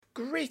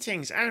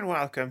Greetings and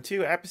welcome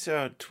to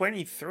episode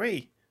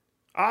 23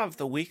 of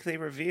the Weekly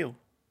Review,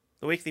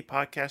 the weekly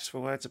podcast for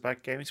words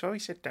about games where we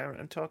sit down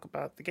and talk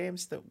about the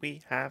games that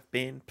we have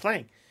been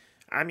playing.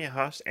 I'm your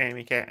host,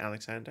 Amy K.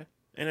 Alexander,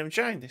 and I'm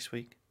joined this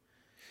week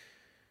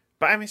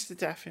by Mr.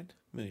 Daffin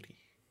Moody.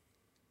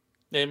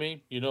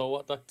 Amy, you know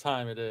what that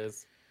time it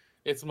is.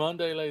 It's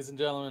Monday, ladies and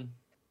gentlemen.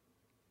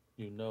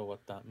 You know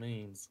what that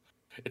means.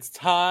 It's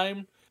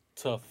time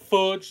to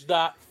fudge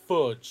that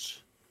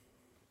fudge.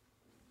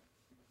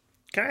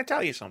 Can I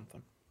tell you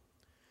something?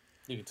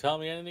 You can tell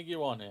me anything you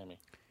want, Amy.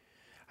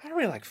 I don't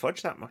really like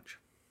fudge that much.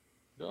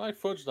 You don't like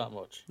fudge that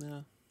much?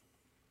 No.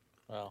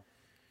 Well,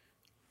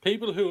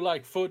 people who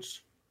like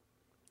fudge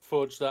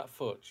that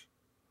fudge.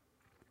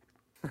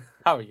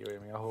 How are you,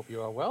 Amy? I hope you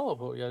are well. I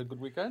hope you had a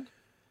good weekend.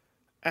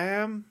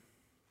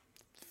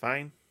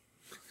 Fine.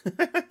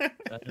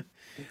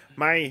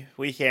 My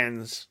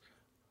weekends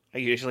are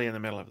usually in the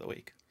middle of the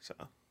week, so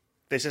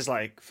this is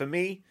like, for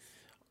me,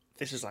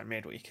 this is like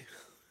midweek.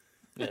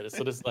 Yeah,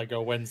 so this is like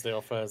a Wednesday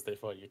or Thursday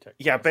for you.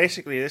 Yeah,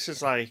 basically, this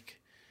is like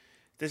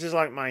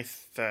my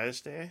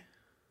Thursday,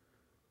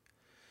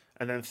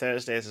 and then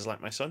Thursdays is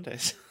like my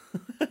Sundays.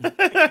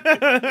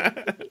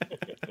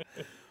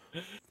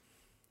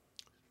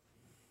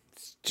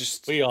 It's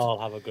just We all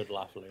have a good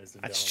laugh, ladies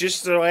and gentlemen. That's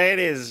just the way it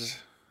is,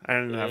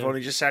 and Yeah. I've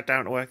only just sat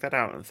down to work that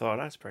out and thought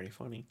that's pretty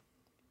funny.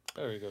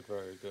 Very good,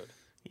 very good.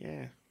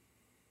 Yeah,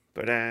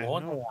 but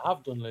One no. thing I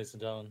have done, ladies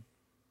and gentlemen,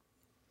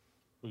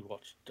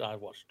 I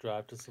watched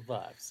Drive to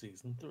Survive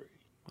Season 3.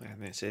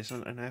 And this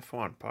isn't an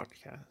F1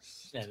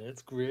 podcast. And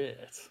it's great.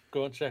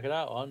 Go and check it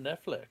out on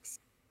Netflix.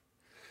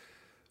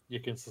 You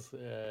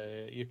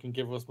can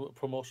give us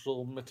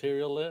promotional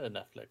material later,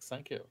 Netflix.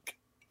 Thank you.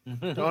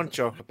 Don't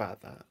joke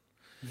about that.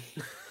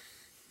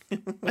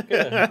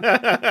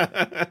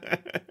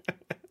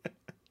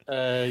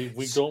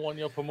 We don't want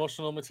your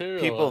promotional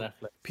material on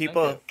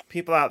Netflix.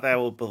 People out there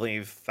will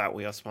believe that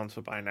we are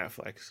sponsored by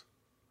Netflix,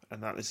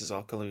 and that this is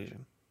all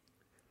collusion.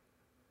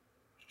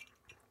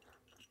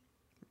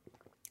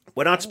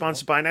 We're not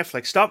sponsored by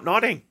Netflix. Stop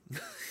nodding.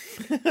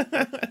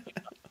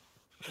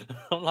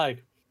 I'm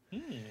like,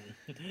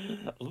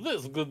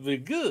 this could be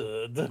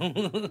good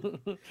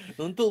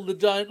until the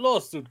giant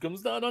lawsuit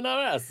comes down on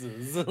our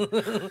asses.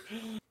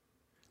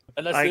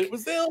 And I say it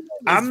was the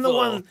I'm the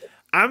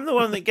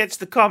one that gets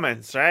the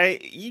comments,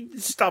 right? You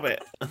stop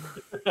it.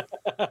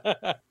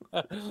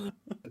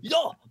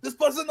 Yo, this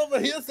person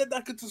over here said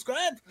I could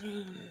subscribe.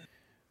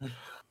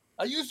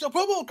 I used your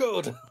promo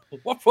code.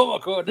 What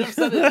promo code? Never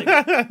said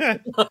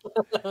anything.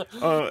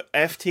 Oh,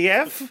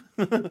 FTF?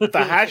 The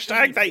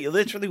hashtag that you're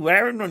literally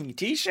wearing on your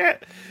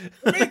t-shirt?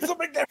 It makes a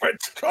big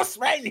difference. Trust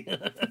me.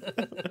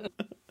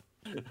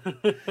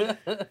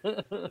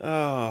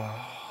 Oh,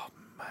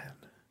 man.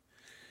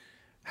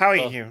 How are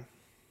you?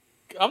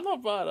 I'm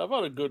not bad. I've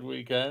had a good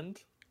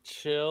weekend.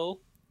 Chill.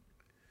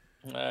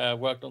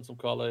 Worked on some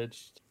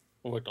college.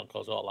 I worked on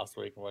college all last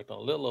week and worked on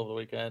a little over the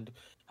weekend.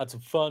 Had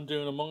some fun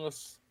doing Among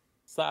Us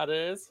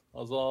Saturdays,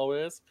 as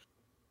always.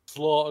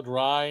 Slaughtered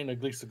Ryan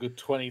at least a good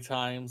 20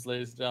 times,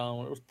 ladies and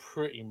gentlemen. It was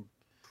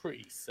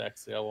pretty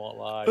sexy, I won't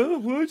lie. Oh,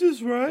 why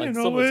does Ryan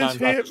always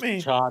hit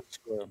me? I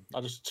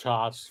just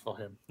charged for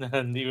him.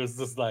 And he was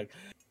just like,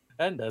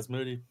 and there's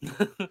Moody.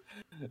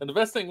 And the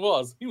best thing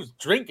was, he was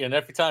drinking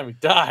every time he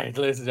died,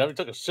 ladies and gentlemen.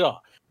 He took a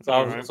shot. So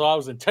I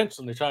was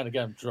intentionally trying to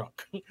get him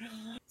drunk.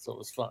 So it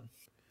was fun.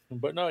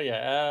 But no,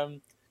 yeah.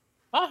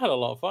 I had a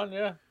lot of fun,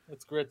 yeah.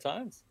 It's great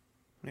times.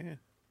 Yeah.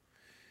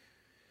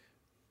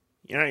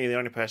 You know, you're the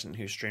only person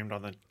who streamed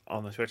on the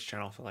Twitch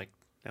channel for like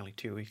nearly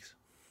 2 weeks.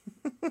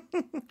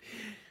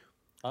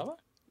 Have I?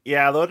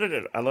 Yeah, I loaded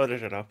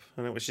it up,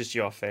 and it was just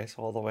your face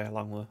all the way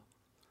along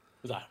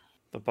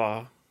the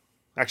bar.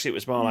 Actually, it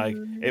was more like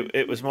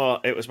it was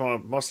more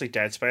mostly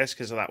Dead Space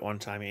because of that one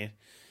time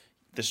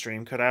the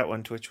stream cut out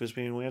when Twitch was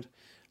being weird.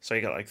 So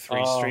you got like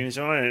 3 streams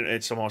on, and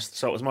it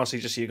was mostly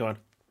just you going.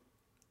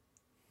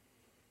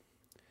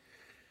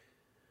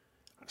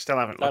 I still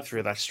haven't looked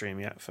through that stream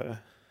yet for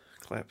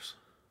clips.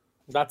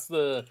 That's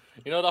that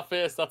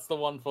face. That's the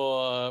one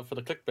for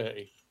the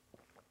clickbaity.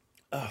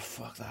 Oh,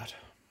 fuck that!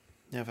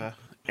 Never,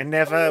 and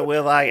never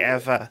will I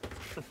ever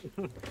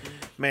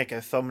make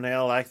a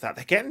thumbnail like that.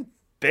 They're getting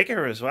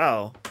bigger as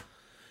well.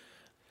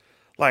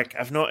 Like,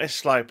 I've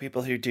noticed, like,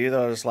 people who do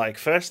those, like,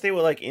 first they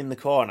were like in the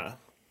corner,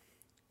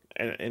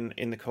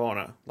 in the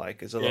corner,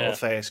 like, as a little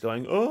face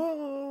going,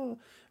 oh,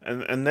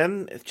 and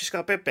then it just got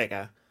a bit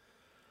bigger.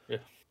 Yeah.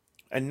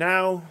 And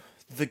now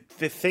the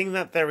thing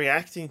that they're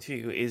reacting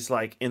to is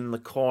like in the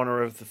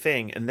corner of the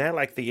thing, and they're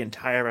like the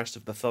entire rest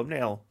of the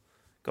thumbnail,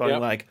 going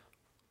like,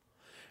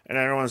 and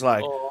everyone's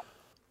like,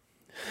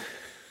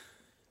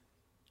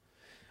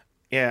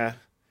 yeah,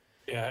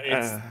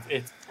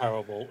 it's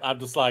terrible. I'm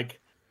just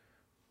like,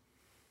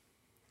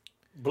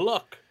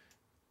 block.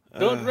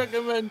 Don't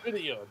recommend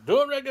video.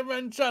 Don't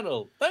recommend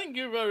channel. Thank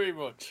you very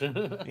much.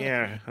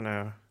 Yeah, I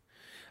know.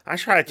 I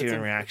tried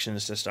doing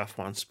reactions to stuff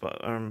once, but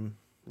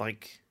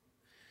like,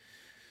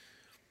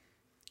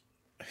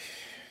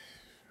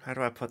 how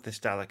do I put this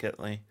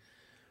delicately?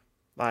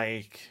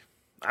 Like,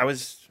 I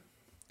was,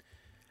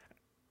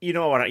 you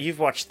know what? You've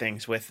watched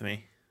things with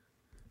me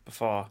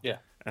before, Yeah.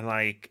 and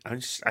like, I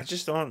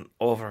just don't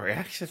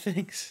overreact to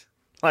things.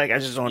 Like, I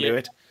just don't Yeah. do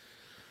it.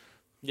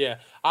 Yeah.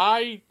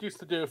 I used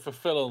to do it for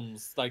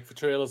films, like for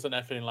trailers and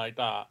everything like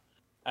that.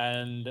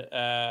 And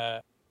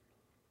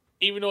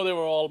even though they were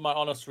all my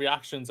honest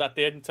reactions at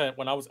the end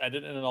when I was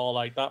editing and all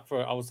like that,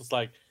 I was just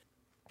like,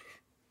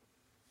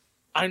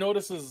 I know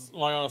this is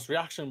my honest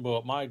reaction,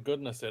 but my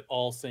goodness, it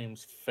all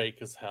seems fake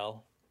as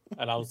hell.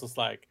 And I was just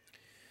like,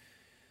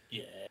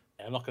 yeah,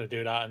 I'm not going to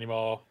do that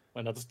anymore.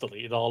 And I just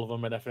deleted all of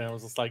them and everything. I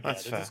was just like, yeah,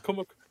 That's fair.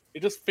 they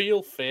just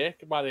feel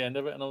fake by the end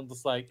of it. And I'm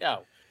just like,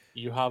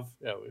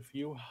 if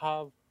you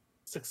have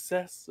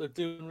success at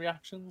doing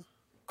reactions,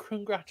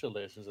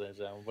 congratulations, ladies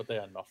and gentlemen, but they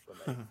are not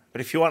for me.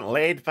 But if you want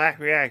laid back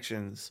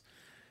reactions,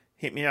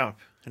 hit me up,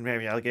 and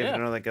maybe I'll give it Yeah,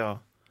 another go.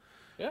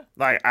 yeah,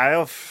 Like, I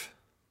have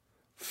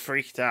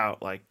freaked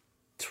out like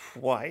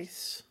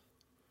twice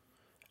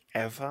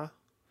ever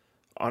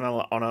on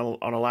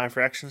a live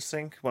reactions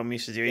thing when we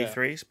used to do yeah.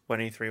 E3s when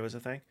E3 was a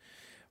thing.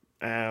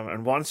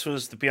 And once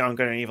was the Beyond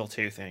Good and Evil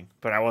 2 thing,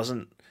 but I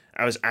wasn't.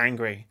 I was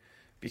angry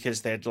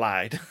because they'd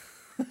lied.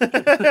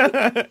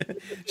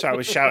 So I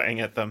was shouting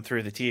at them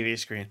through the TV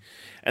screen.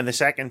 And the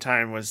second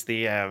time was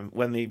the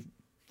when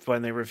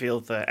they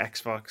revealed the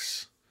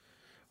Xbox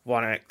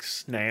One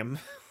X name.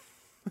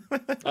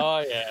 Oh,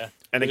 yeah.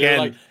 And They were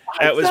like, again,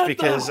 I it was said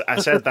because that! I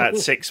said that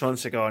 6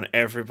 months ago, and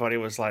everybody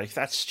was like,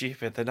 "That's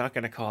stupid. They're not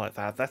going to call it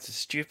that. That's a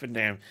stupid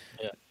name."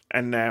 Yeah,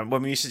 And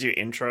when we used to do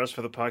intros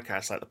for the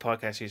podcast, like the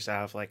podcast used to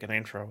have like an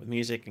intro with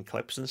music and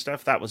clips and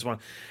stuff. That was one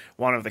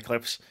of the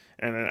clips,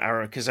 and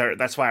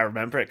that's why I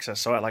remember it because I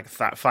saw it like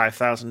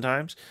 5,000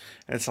 times.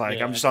 And it's like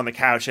I'm yeah. just on the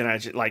couch and I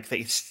just like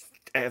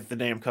the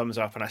name comes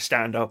up and I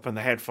stand up and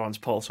the headphones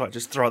pull, so I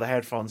just throw the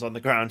headphones on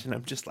the ground and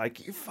I'm just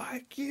like, "You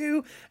fuck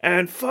you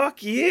and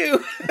fuck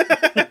you."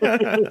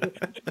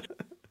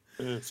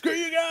 Screw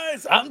you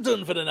guys! I'm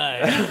done for the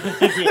night.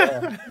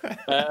 Yeah.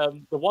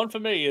 The one for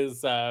me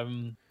is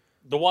the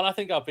one I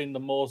think I've been the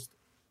most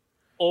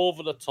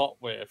over the top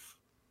with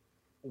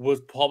was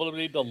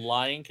probably the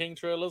Lion King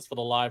trailers for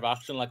the live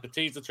action, like the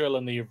teaser trailer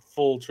and the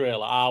full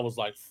trailer. I was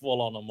like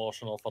full on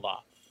emotional for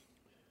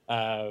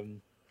that.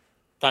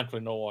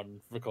 Thankfully, no one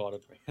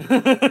recorded me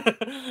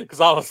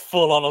because I was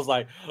full on. I was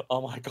like,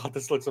 "Oh my god,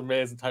 this looks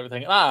amazing!" type of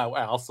thing. Well,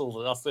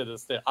 I'll say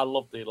this. I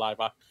love the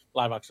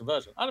live action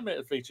version.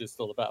 Animated feature is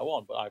still the better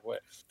one, but either way.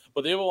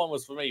 But the other one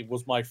was for me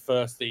was my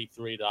first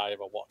E3 that I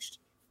ever watched.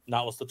 And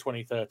that was the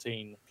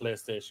 2013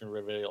 PlayStation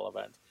reveal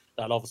event.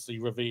 That obviously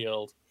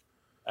revealed,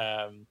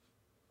 and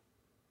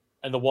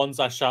the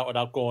ones I shouted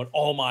out, going,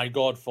 "Oh my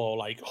god!" for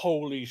like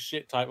holy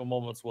shit type of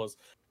moments was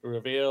the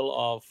reveal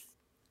of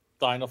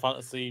Final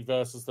Fantasy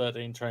Versus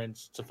 13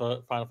 changed to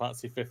Final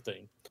Fantasy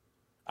 15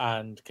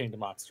 and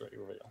Kingdom Hearts 3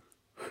 reveal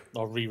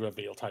or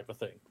re-reveal type of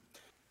thing.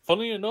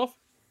 Funnily enough,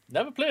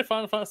 never played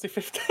Final Fantasy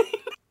 15,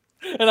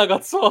 and I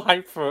got so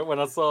hyped for it when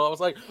I saw it. I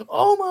was like,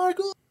 "Oh my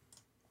god,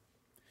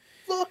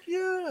 fuck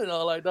yeah!" and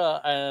all like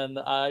that. And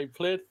I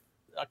played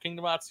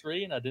Kingdom Hearts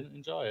 3, and I didn't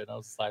enjoy it. And I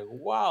was like,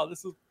 "Wow,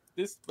 this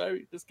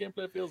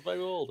gameplay feels very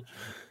old."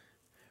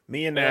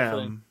 Me and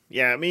And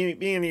everything.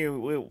 me and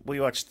you, we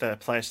watched the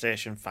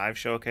PlayStation 5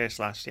 showcase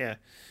last year,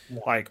 Yeah.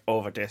 like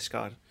over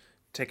Discord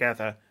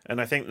together. And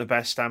I think the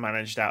best I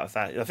managed out of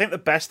that, I think the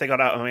best they got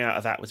out of me out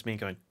of that was me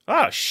going,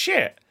 "Oh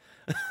shit."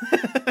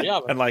 Yeah,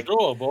 And but like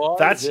sure, boys.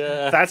 that's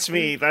Yeah. that's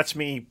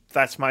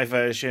my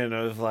version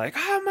of like,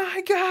 "Oh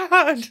my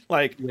god."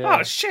 Like, "Oh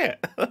Yeah.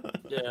 shit."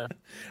 Yeah.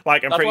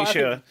 Like I'm That's why I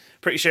think.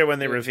 pretty sure when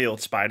they Yeah.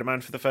 revealed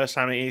Spider-Man for the first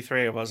time at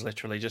E3 it was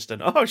literally just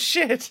an, "Oh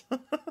shit."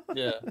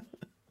 Yeah.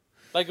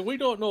 Like, we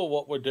don't know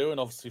what we're doing,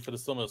 obviously, for the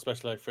summer,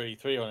 especially like for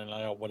E3 or anything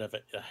like that, whatever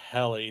the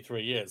hell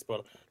E3 is,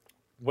 but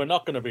we're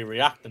not going to be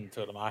reacting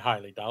to them, I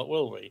highly doubt,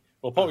 will we?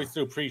 We'll probably Oh,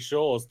 do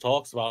pre-shows,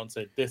 talks about and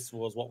say, this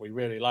was what we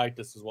really liked,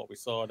 this is what we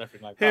saw, and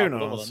everything like who that. But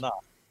other than knows? that,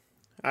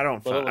 I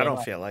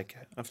don't feel like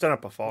it. I've done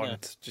it before and yeah,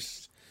 it's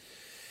just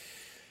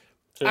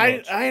too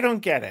much. I don't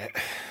get it.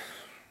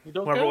 You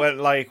don't What get it?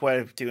 like what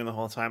we're doing the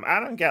whole time.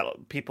 I don't get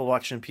people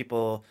watching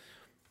people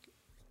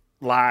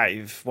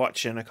live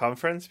watching a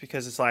conference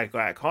because it's like,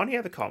 right, I can't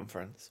hear the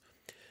conference.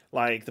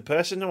 Like the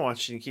person I'm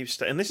watching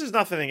keeps, and this is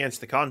nothing against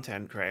the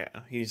content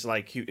creator. He's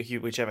like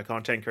whichever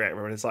content creator,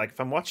 but it's like if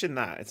I'm watching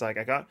that, it's like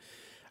I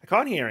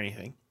can't hear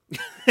anything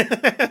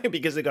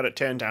because they got it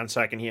turned down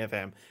so I can hear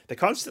them. They're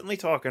constantly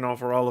talking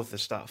over all of the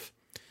stuff,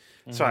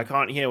 so I Mm-hmm.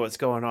 can't hear what's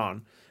going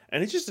on,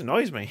 and it just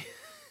annoys me.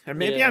 And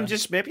Yeah.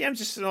 maybe I'm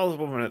just an old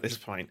woman at this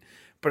point.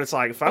 But it's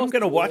like if I'm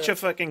gonna Possibly, watch yeah. a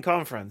fucking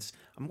conference,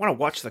 I'm gonna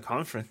watch the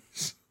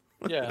conference.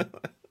 Yeah.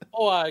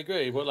 Oh, I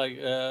agree, but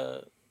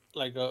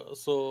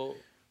so,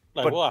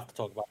 like, But we'll have to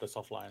talk about this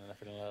offline and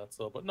everything like that.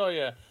 So, but no,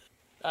 yeah.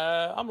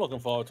 I'm looking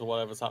forward to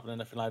whatever's happening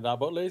and everything like that.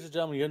 But, ladies and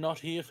gentlemen, you're not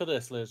here for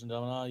this, ladies and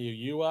gentlemen, are you?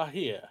 You are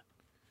here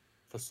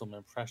for some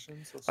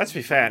impressions. Or let's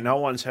be some fair, no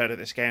one's heard of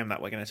this game that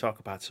we're going to talk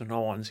about, so no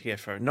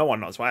one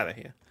knows why they're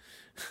here.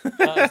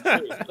 That is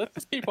true. Let's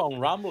just keep on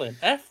rambling.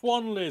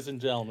 F1, ladies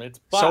and gentlemen, it's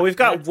So back we've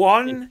got next week.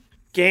 one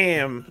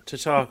game to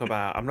talk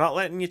about. I'm not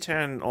letting you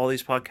turn all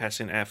these podcasts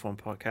into F1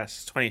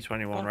 podcasts.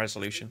 2021 God,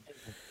 resolution.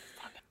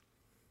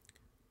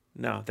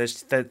 No,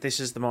 this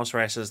is the most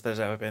races there's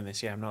ever been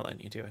this year. I'm not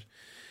letting you do it.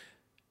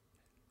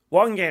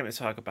 One game to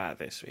talk about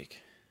this week.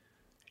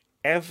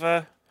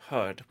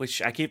 Everhood,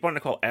 which I keep wanting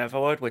to call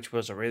Everwood, which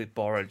was a really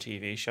boring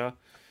TV show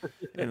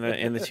in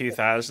the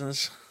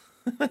 2000s.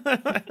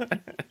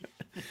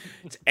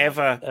 It's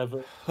Ever.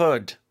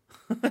 Everhood.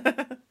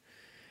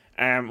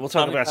 We'll talk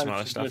How many about some times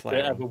other should you stuff say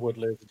later on. Everwood,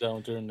 ladies and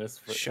gentlemen, during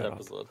this Shut up.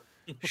 episode?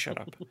 Shut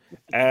up.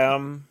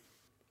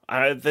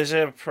 There's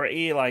a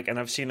pretty and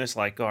I've seen this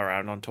go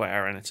around on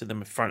Twitter, and it's in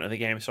the front of the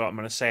game. So what I'm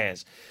going to say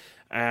is,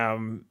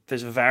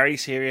 there's a very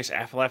serious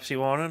epilepsy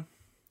warning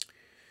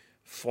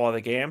for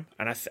the game,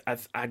 and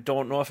I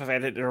don't know if I've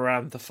edited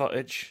around the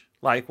footage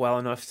well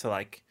enough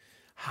to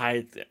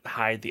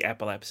hide the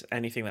epilepsy,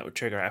 anything that would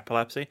trigger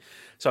epilepsy.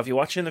 So if you're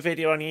watching the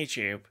video on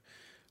YouTube,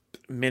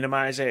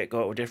 minimize it,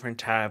 go to a different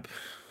tab,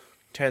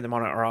 turn the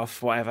monitor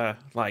off, whatever.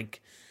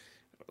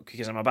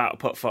 Because I'm about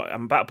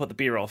to put the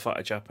B-roll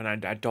footage up,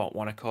 and I don't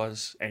want to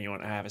cause anyone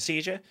to have a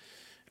seizure.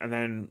 And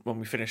then when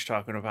we finish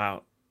talking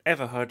about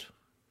Everhood,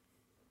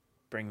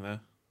 bring the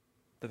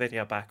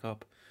video back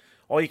up.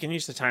 Or you can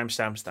use the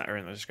timestamps that are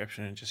in the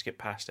description and just get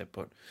past it.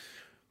 But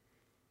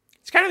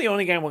it's kind of the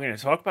only game we're going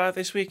to talk about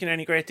this week in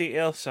any great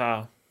detail.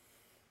 So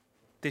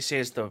this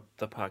is the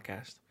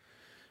podcast,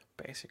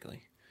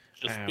 basically.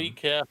 Just be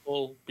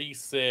careful, be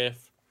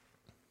safe.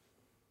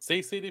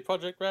 See CD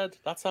Projekt Red?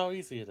 That's how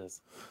easy it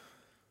is.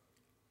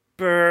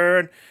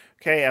 Burn.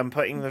 Okay, I'm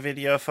putting the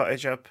video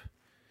footage up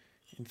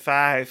in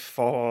 5,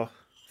 4,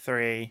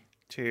 3,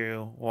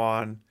 2,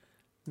 1.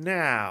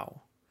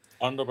 Now.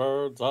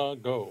 Thunderbirds are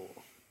go.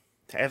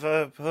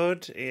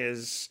 Everhood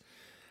is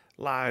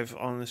live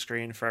on the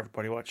screen for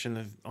everybody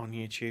watching on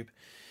YouTube.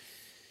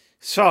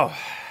 So,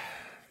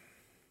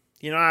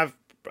 I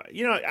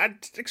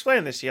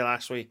explained this to you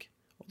last week,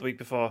 or the week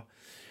before.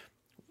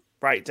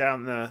 Write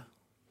down the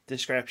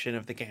description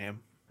of the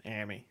game,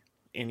 Amy,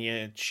 in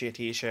your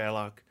shitty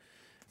Sherlock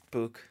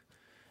book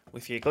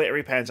with your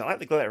glittery pens. I like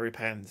the glittery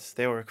pens.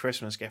 They were a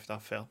Christmas gift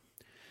off Phil.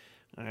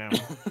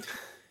 And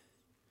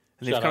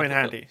they've come in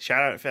handy.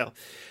 Shout out to Phil.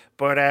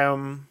 But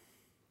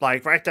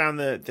write down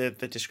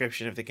the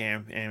description of the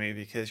game, Amy,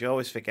 because you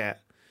always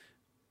forget,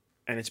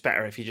 and it's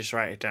better if you just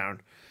write it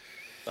down.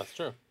 That's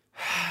true.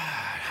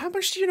 How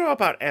much do you know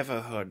about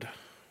Everhood?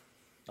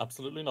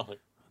 Absolutely nothing,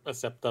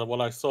 except that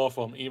what I saw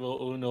from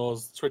Evil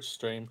Uno's Twitch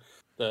stream,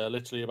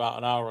 literally about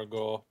an hour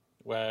ago,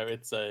 where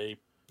it's a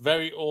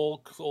very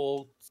old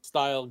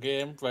style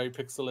game, very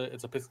pixelated.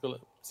 It's a pixel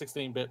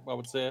 16-bit, I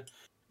would say,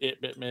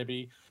 8-bit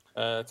maybe,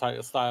 type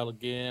of style of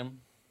game.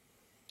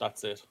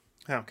 That's it.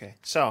 Okay,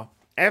 so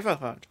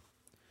Everhood.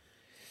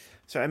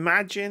 So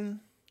imagine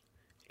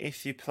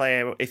if you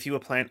were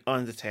playing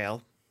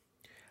Undertale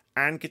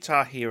and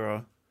Guitar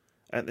Hero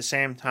at the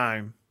same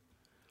time,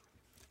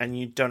 and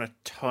you'd done a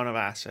ton of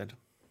acid.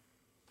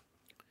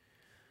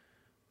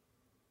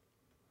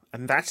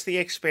 And that's the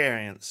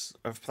experience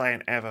of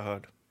playing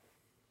Everhood.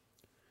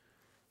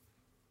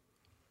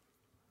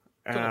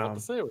 Don't know what to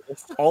say with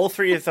this. All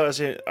three of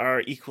those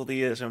are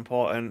equally as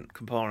important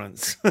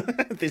components.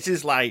 This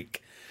is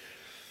like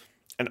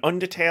an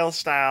Undertale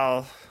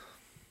style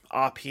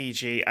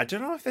RPG. I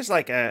don't know if there's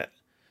a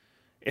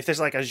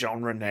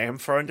genre name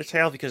for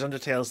Undertale, because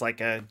Undertale's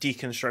like a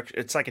deconstruction.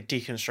 It's like a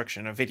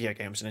deconstruction of video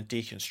games and a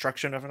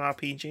deconstruction of an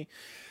RPG,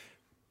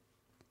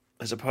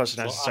 as opposed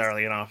to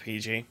necessarily an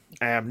RPG.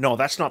 No,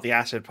 that's not the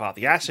acid part.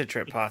 The acid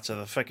trip parts are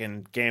the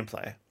fucking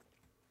gameplay.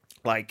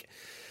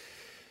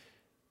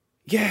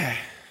 Yeah.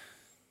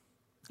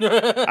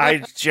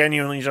 I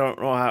genuinely don't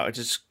know how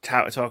to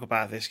talk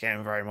about this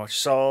game very much.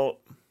 So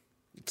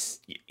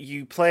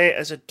you play it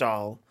as a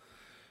doll,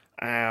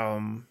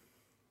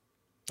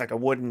 like a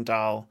wooden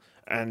doll,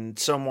 and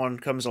someone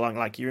comes along,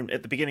 you're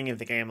at the beginning of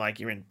the game,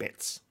 you're in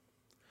bits,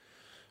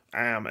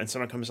 and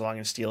someone comes along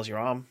and steals your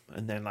arm,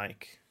 and then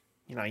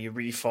you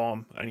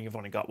reform and you've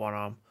only got one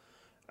arm,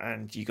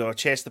 and you go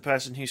chase the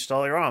person who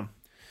stole your arm,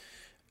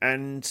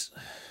 and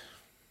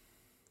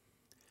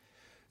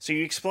so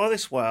you explore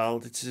this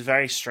world. It's a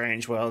very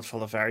strange world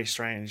full of very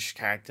strange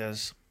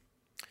characters.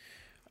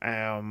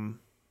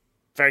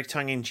 Very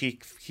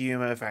tongue-in-cheek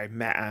humor, very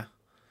meta.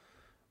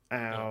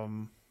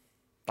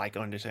 Like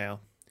Undertale.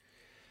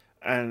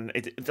 And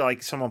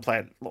someone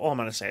played. All I'm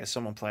gonna say is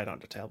someone played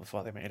Undertale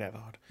before they made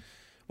Everhood,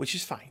 which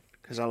is fine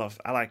because I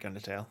like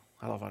Undertale.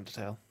 I love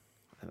Undertale,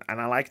 and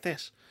I like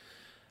this.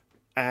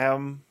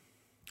 And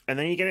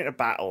then you get into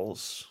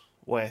battles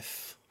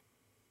with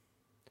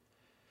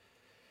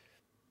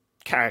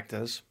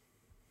characters.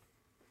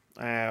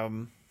 Are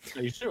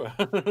you sure?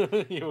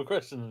 You were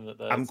questioning it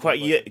there. I'm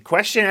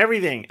question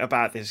everything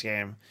about this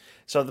game.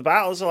 So the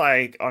battles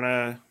are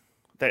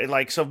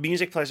so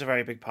music plays a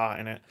very big part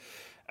in it,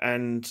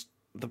 and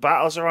the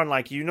battles are on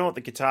what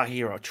the Guitar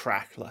Hero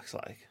track looks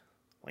like.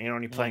 When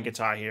you're playing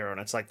Guitar Hero, and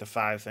it's the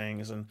 5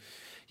 things, and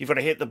you've got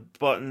to hit the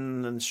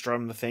button and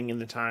strum the thing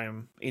in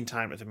time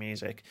with the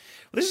music.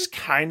 Well, this is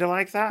kind of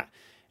like that,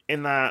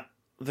 in that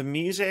the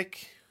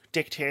music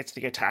dictates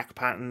the attack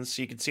patterns.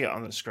 So you can see it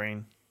on the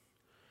screen.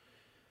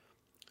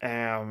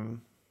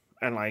 And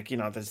like,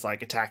 there's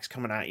like attacks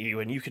coming at you,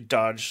 and you could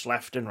dodge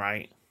left and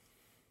right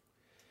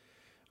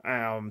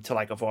to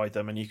like avoid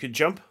them, and you could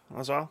jump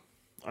as well.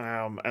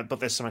 But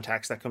there's some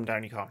attacks that come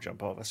down you can't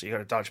jump over, so you got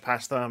to dodge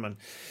past them. And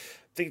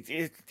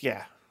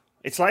yeah,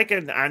 it's like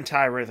an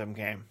anti-rhythm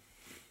game,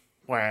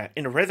 where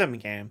in a rhythm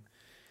game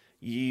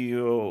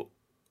you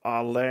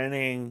are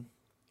learning.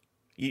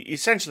 You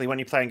essentially, when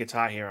you're playing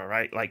Guitar Hero,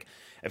 right? Like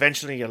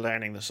eventually you're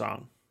learning the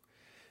song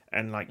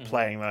and like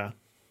playing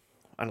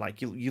and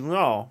like you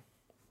know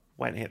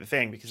when to hit the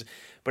thing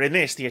but in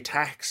this the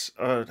attacks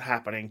are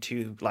happening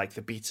to like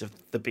the beats of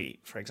the beat.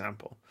 For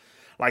example,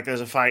 like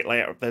there's a fight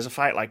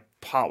like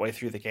partway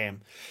through the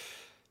game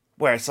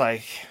where it's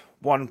like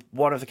one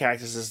of the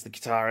characters is the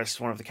guitarist,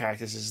 one of the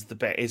characters is the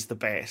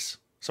bass.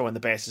 So when the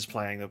bass is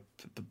playing,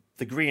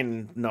 the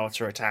green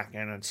notes are attacking,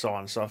 and so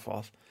on and so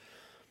forth.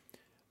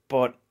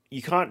 But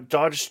you can't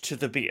dodge to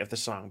the beat of the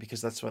song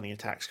because that's when the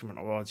attack's coming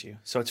towards you.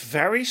 So it's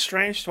very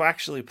strange to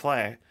actually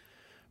play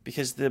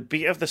because the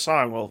beat of the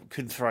song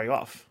could throw you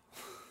off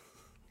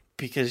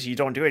because you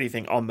don't do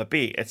anything on the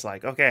beat. It's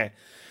like, okay,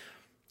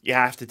 you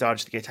have to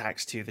dodge the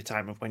attacks to the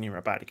time of when you're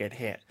about to get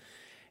hit.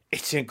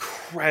 It's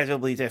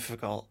incredibly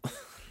difficult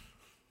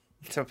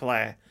to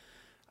play.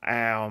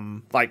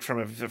 Like from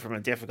a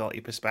difficulty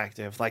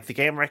perspective. Like the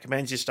game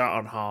recommends you start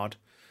on hard.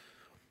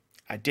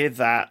 I did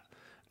that,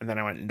 and then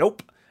I went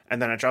nope,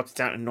 and then I dropped it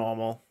down to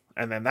normal,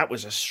 and then that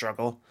was a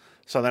struggle.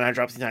 So then I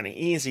dropped it down to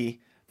easy.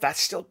 That's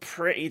still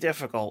pretty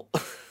difficult.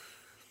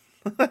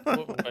 Wait.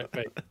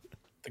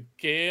 The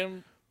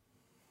game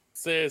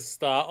says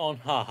start on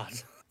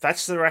hard.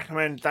 That's the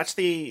recommend. That's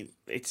the.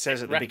 It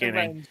says at the beginning.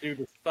 Recommends you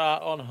to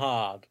start on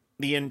hard.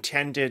 The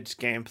intended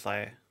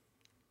gameplay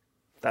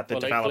that the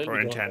developer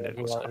intended.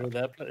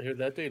 Who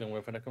they're dealing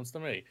with when it comes to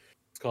me.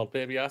 It's called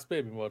baby ass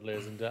baby mode,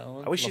 ladies and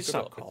gentlemen. I wish you'd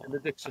stop calling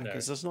it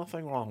because there's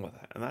nothing wrong with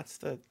it, and that's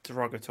the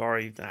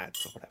derogatory. Whatever.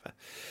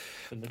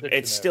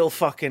 It's still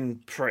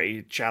fucking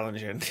pretty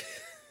challenging.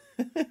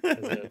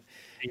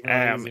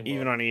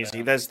 Even on easy.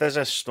 Yeah. There's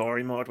a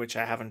story mode which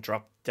I haven't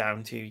dropped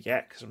down to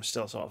yet because I'm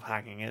still sort of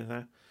hanging in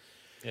there.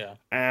 Yeah.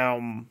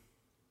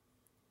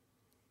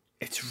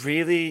 It's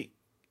really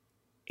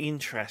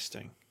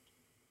interesting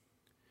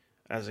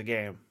as a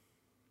game.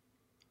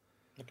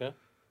 Okay.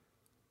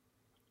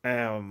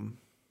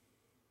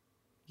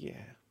 Yeah.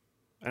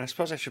 And I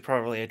suppose I should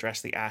probably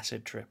address the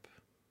acid trip.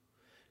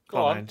 Go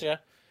on, yeah.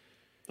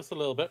 Just a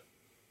little bit.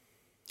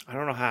 I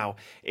don't know how.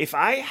 If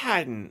I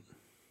hadn't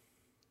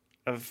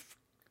have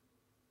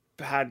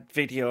had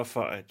video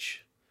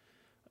footage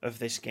of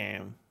this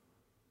game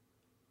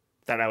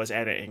that I was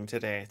editing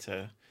today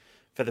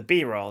for the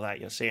B-roll that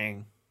you're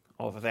seeing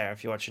over there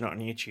if you're watching it on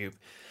YouTube,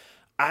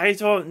 I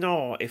don't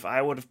know if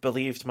I would have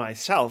believed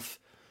myself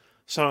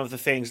some of the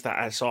things that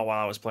I saw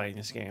while I was playing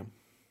this game.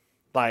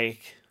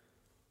 Like,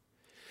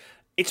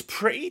 it's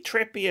pretty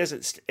trippy as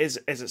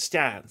it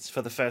stands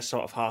for the first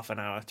sort of half an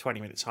hour,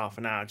 20 minutes, half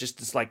an hour,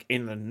 just as like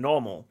in the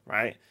normal,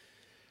 right?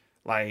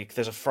 Like,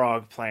 there's a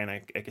frog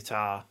playing a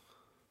guitar,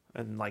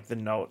 and like the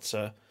notes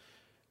are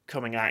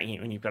coming at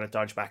you, and you've got to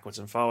dodge backwards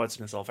and forwards,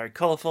 and it's all very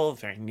colourful,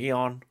 very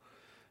neon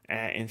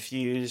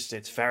infused.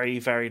 It's very,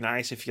 very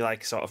nice if you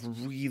like sort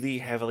of really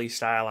heavily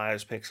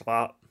stylized pixel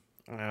art.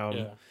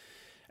 Yeah.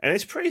 And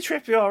it's pretty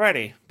trippy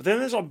already. But then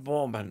there's a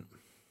moment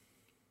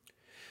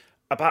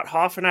about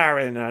half an hour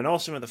in, and I know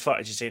some of the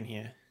footage is in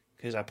here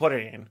because I put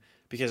it in,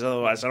 because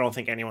otherwise I don't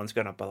think anyone's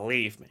going to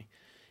believe me.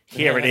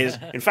 Here it is.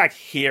 In fact,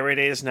 here it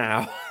is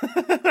now.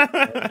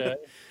 Okay.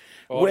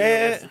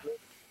 Where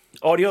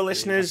audio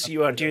listeners,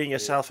 you are doing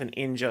yourself an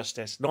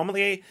injustice.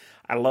 Normally,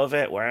 I love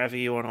it wherever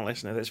you want to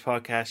listen to this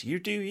podcast. You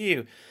do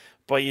you.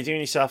 But you're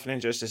doing yourself an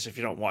injustice if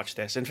you don't watch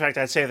this. In fact,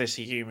 I'd say this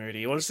to you,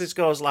 Moody. Once this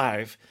goes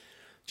live,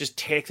 just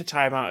take the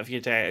time out of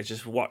your day to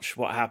just watch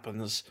what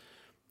happens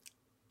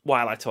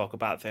while I talk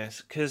about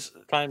this. Because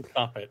time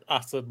stop it.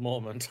 Acid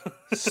moment.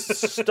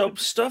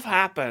 stuff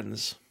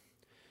happens.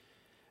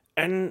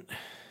 And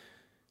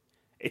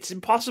it's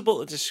impossible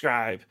to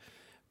describe.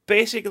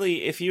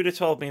 Basically, if you'd have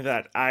told me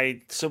that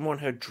someone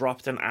had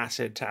dropped an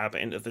acid tab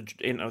into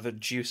the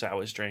juice I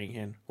was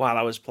drinking while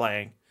I was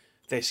playing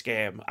this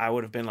game, I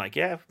would have been like,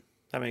 yeah,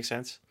 that makes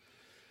sense.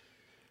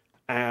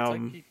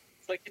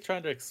 It's like you're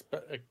trying to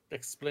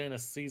explain a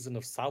season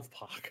of South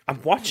Park.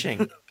 I'm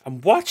watching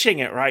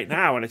it right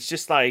now, and it's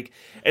just like,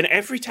 and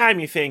every time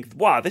you think,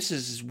 wow, this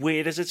is as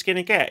weird as it's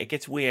gonna get, it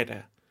gets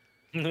weirder.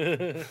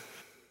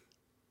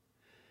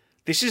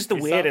 This is the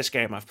weirdest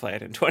game I've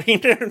played in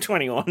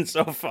 2021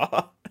 so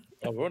far.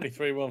 Oh, we're only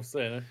 3 months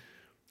in.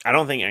 I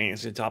don't think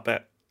anything's going to top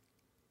it.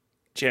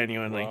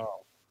 Genuinely.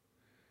 Wow.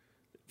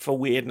 For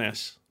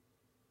weirdness.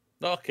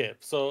 Okay,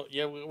 so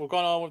yeah, we're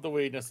going on with the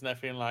weirdness and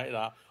everything like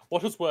that.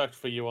 What has worked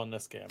for you on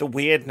this game? The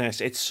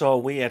weirdness. It's so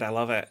weird. I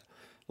love it.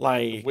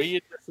 Like, the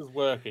weirdness is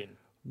working.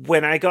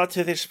 When I got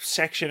to this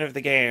section of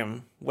the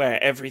game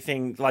where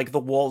everything, like the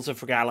walls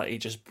of reality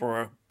just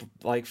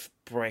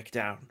break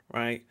down,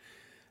 right?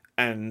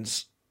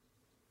 And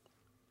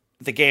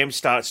the game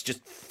starts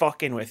just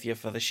fucking with you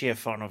for the sheer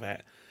fun of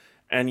it.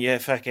 And you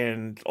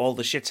fucking, all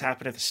the shit's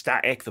happening, the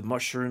static, the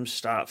mushrooms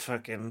start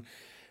fucking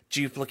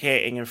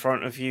duplicating in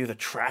front of you, the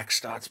track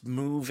starts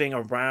moving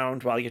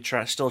around while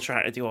you're still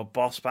trying to do a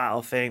boss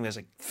battle thing. There's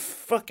a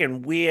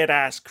fucking weird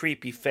ass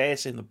creepy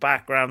face in the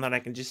background that I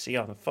can just see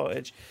on the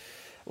footage.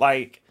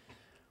 Like,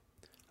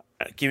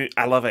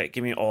 I love it.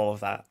 Give me all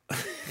of that.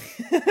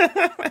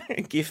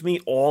 Give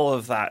me all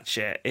of that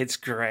shit. It's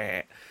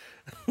great.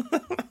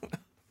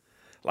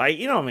 Like,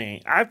 you know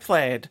me, I have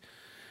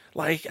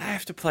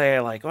to play,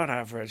 like, on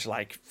average,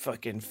 like,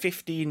 fucking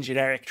 15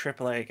 generic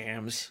AAA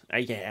games a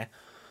year.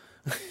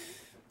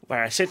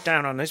 Where I sit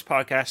down on this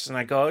podcast and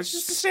I go, it's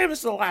just the same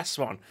as the last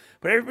one.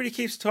 But everybody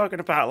keeps talking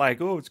about,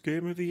 like, oh, it's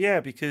Game of the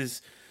Year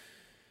because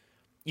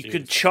you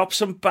could chop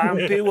some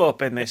bamboo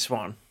up in this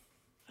one.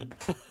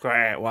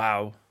 Great,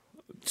 wow.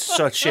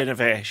 Such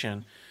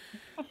innovation.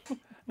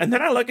 And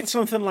then I look at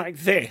something like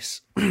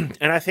this, and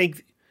I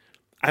think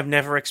I've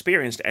never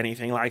experienced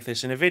anything like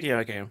this in a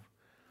video game.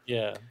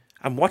 Yeah.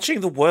 I'm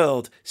watching the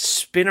world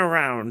spin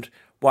around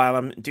while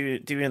I'm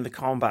doing the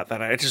combat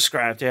that I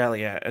described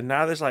earlier, and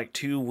now there's like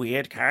two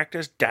weird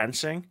characters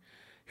dancing,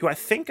 who I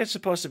think are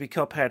supposed to be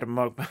Cuphead and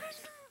Mugman.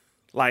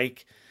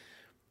 like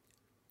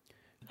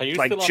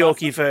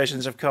jokey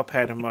versions of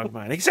Cuphead and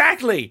Mugman.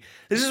 Exactly!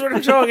 This is what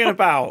I'm talking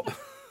about!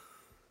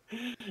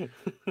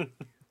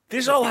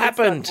 This all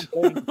happened!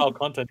 Our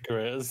content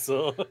creators,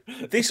 so...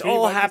 This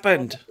all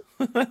happened!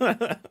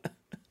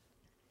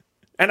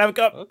 And I've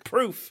got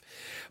proof!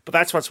 But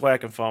that's what's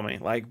working for me,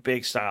 like,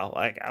 big style.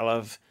 Like, I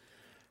love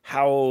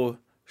how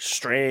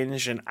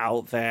strange and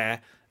out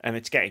there, and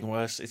it's getting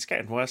worse. It's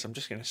getting worse. I'm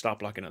just going to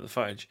stop looking at the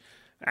footage.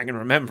 I can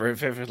remember it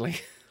vividly.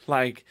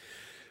 Like,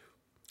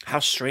 how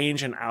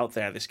strange and out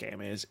there this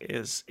game is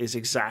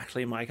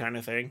exactly my kind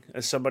of thing.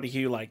 As somebody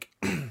who, like,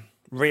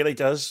 really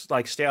does,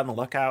 like, stay on the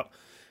lookout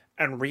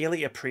and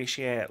really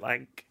appreciate,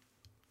 like,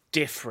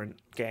 different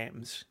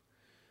games.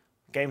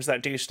 Games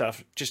that do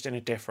stuff just in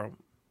a different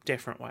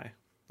way.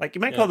 Like,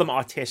 you might call them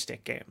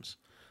artistic games.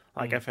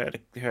 Like, I've heard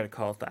it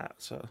called that,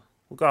 so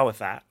we'll go with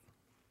that.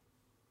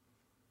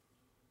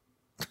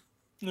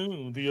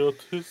 No, the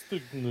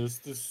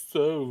artisticness is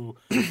so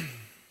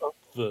up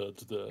there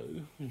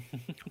today.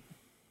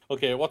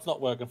 Okay, what's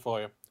not working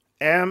for you?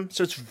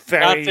 So it's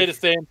very... I'd say the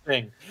same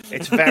thing.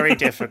 It's very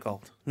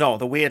difficult. No,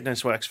 the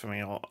weirdness works for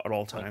me at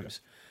all times.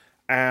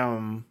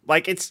 Okay.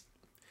 Like,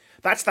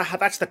 that's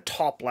the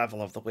top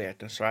level of the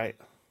weirdness, right?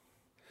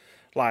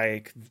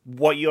 Like,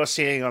 what you're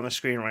seeing on the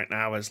screen right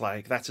now is,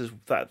 like, that's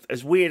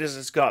as weird as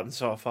it's gotten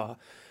so far.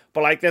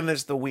 But, like, then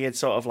there's the weird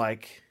sort of,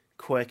 like,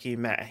 quirky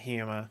meta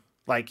humor.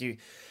 Like, you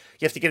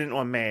have to get into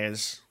a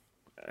maze,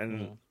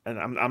 and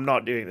I'm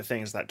not doing the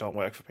things that don't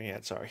work for me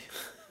yet, sorry.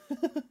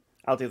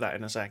 I'll do that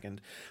in a second.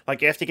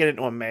 Like, you have to get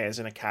into a maze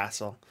in a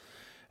castle,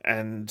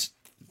 and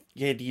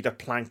you need a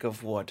plank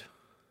of wood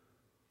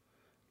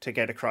to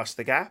get across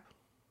the gap.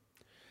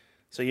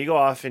 So you go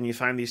off and you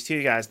find these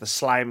two guys, the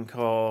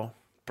Slimecore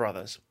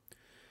brothers.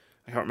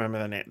 I can't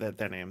remember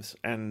their names.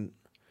 And,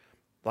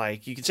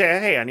 like, you can say,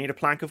 hey, I need a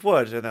plank of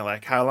wood. And they're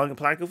like, how long a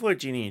plank of wood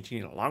do you need? Do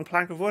you need a long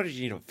plank of wood or do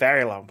you need a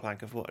very long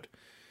plank of wood?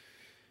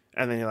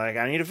 And then you're like,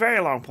 I need a very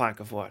long plank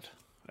of wood.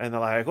 And they're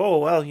like, oh,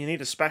 well, you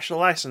need a special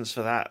license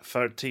for that,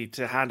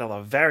 to handle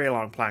a very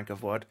long plank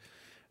of wood.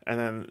 And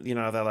then, you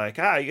know, they're like,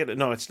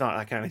 no, it's not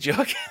that kind of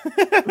joke.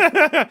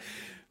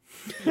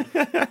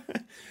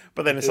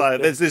 But then it's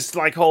like, there's this,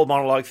 like, whole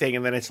monologue thing,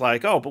 and then it's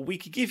like, oh, but we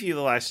could give you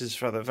the license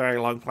for the very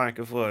long plank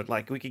of wood.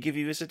 Like, we could give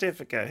you a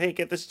certificate. Hey,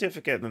 get the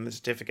certificate. And then the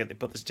certificate, they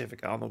put the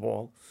certificate on the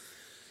wall.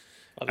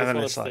 I just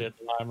want to say that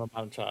I'm a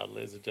man-child,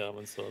 ladies and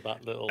gentlemen, so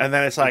that little... And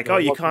then it's like, oh,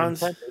 you can't...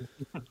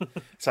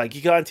 It's like,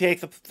 you can't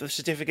take the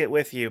certificate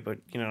with you, but,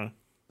 you know,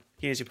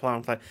 here's your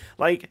plan.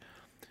 Like,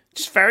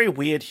 just very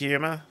weird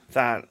humor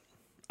that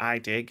I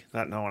dig,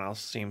 that no one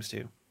else seems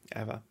to,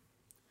 ever.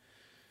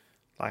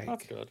 Like,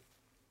 that's good.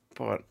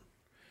 But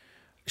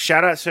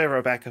shout out to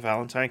Rebecca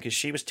Valentine, because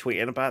she was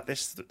tweeting about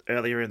this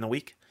earlier in the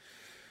week.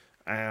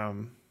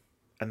 And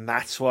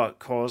that's what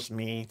caused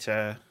me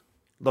to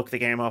look the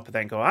game up and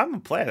then go, I'm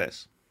going to play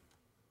this.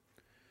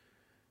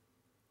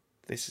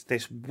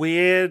 This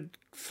weird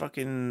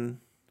fucking...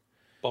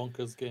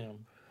 bonkers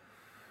game.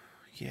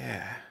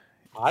 Yeah.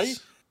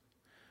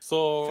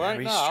 So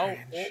right now,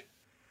 strange.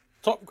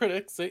 top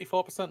critics,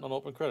 84% on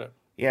OpenCritic.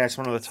 Yeah, it's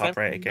one of the top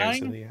rated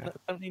games of the year.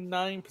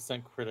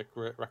 79% critics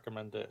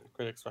recommend.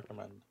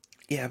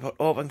 Yeah, but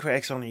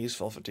OpenCritic's only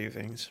useful for two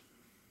things.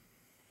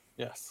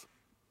 Yes.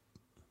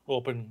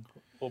 Open.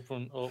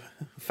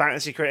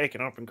 Fantasy Critic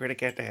and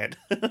OpenCritic head-to-head.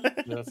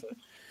 That's it.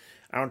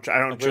 I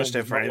don't trust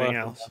it for anything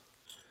else.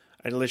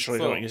 I literally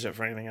don't use it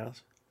for anything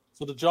else.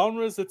 So the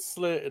genres it's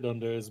slated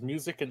under is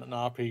music and an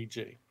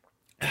RPG.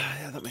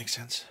 Yeah, that makes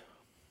sense.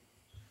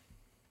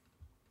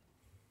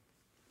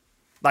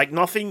 Like,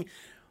 nothing...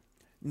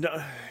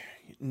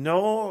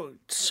 No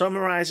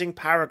summarizing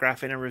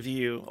paragraph in a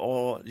review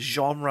or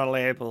genre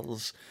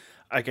labels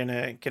are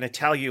gonna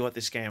tell you what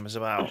this game is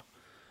about.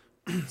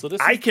 So this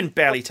I is can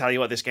barely tell you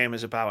what this game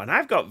is about, and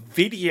I've got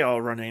video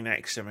running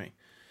next to me.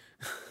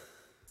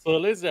 so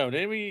ladies and gentlemen,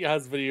 Amy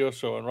has video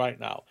showing right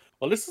now.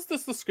 Well, this is the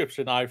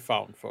description I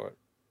found for it.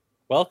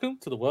 Welcome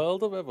to the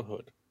world of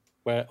Everhood,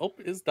 where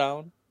up is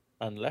down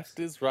and left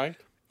is right,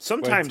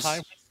 where time Sometimes,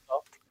 has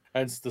stopped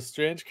and the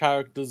strange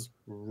characters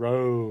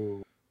roam.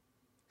 Here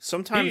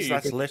sometimes you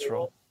that's control,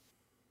 literal.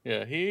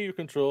 here you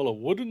control a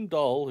wooden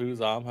doll whose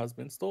arm has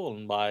been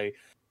stolen by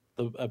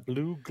a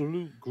blue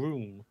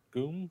goom.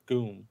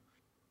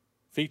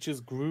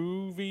 Features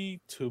groovy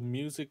to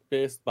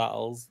music-based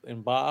battles.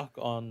 Embark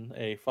on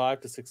a 5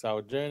 to 6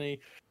 hour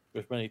journey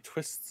with many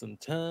twists and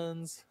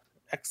turns.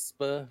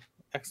 Expect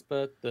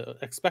the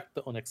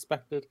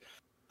unexpected.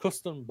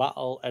 Custom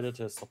battle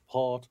editor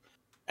support.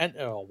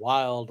 Enter a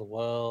wild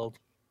world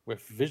with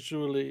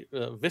visceral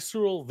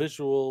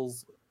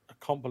visuals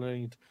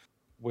accompanied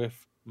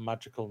with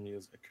magical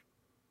music.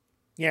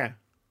 Yeah,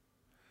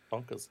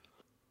 Bonkers.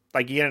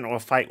 like you get into a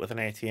fight with an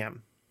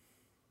ATM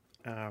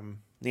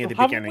near So the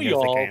haven't beginning we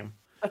of the all? game.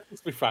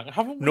 Let's be frank.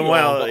 Haven't No, we all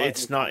well, got an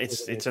it's not.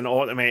 It's an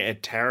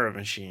automated terror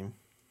machine,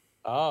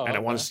 Oh, and it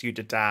okay. wants you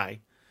to die.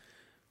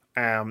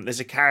 There's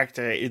a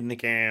character in the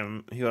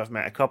game who I've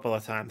met a couple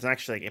of times.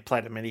 Actually, I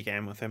played a mini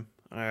game with him.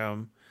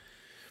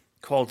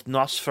 Called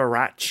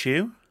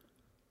Nosferatu,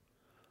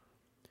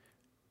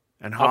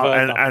 and I've ha- heard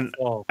and that and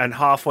before. and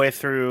halfway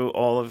through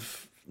all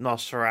of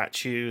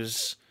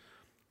Nosferatu's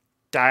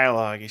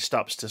dialogue, he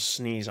stops to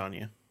sneeze on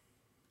you.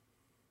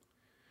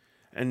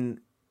 And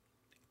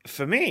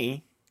for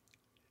me,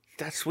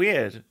 that's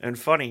weird and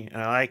funny,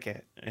 and I like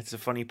it. It's a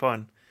funny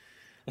pun,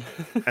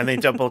 and they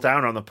double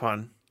down on the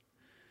pun.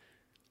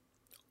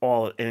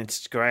 All and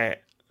it's great.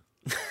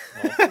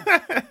 Awesome.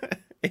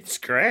 It's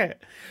great.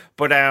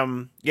 But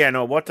yeah,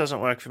 no, what doesn't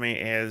work for me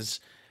is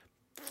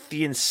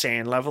the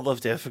insane level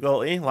of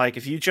difficulty. Like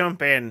if you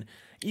jump in,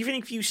 even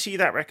if you see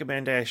that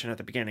recommendation at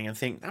the beginning and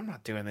think, I'm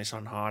not doing this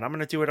on hard, I'm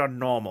gonna do it on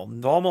normal.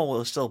 Normal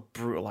will still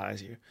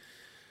brutalize you.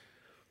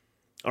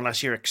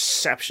 Unless you're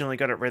exceptionally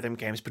good at rhythm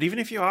games. But even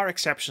if you are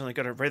exceptionally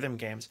good at rhythm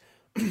games,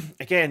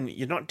 again,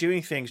 you're not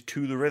doing things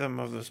to the rhythm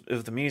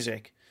of the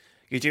music.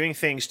 You're doing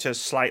things to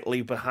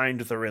slightly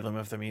behind the rhythm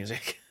of the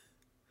music.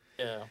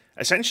 Yeah.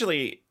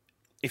 Essentially,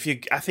 I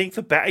think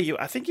the better you,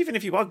 I think even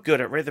if you are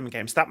good at rhythm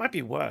games, that might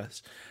be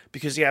worse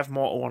because you have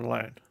more to want to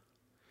learn.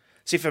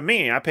 See, for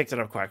me, I picked it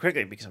up quite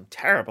quickly because I'm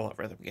terrible at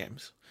rhythm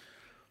games.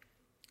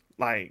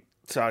 Like,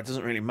 so it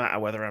doesn't really matter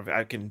whether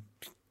I can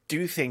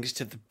do things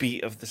to the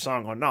beat of the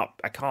song or not.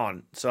 I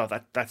can't, so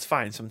that's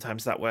fine.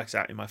 Sometimes that works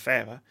out in my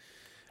favor.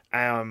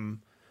 But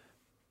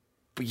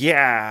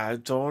yeah,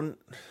 don't.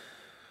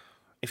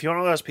 If you're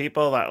one of those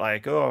people that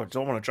like, oh,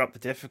 don't want to drop the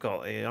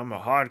difficulty, I'm a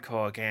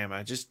hardcore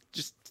gamer. Just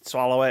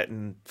swallow it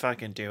and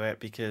fucking do it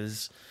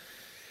because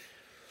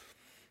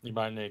You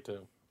might need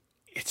to.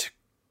 it's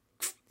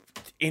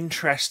an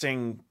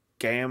interesting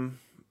game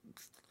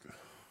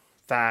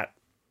that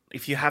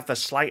if you have the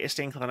slightest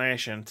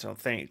inclination to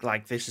think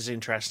like this is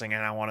interesting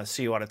and I want to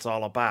see what it's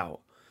all about,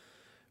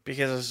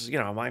 because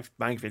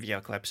my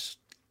video clips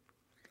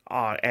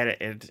are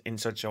edited in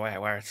such a way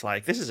where it's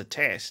like this is a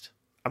taste.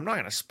 I'm not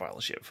gonna spoil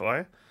shit for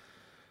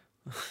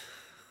you.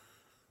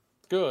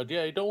 Good.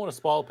 Yeah, you don't want to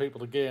spoil people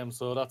the game,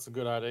 so that's a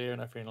good idea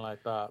and everything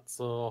like that.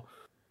 So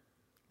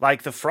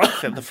Like the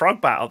the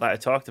frog battle that I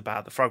talked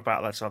about, the frog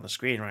battle that's on the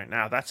screen right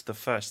now. That's the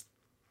first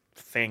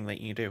thing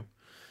that you do.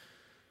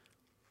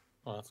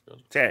 that's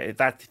good. Yeah,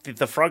 that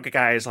the frog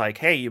guy is like,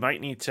 hey, you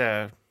might need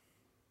to.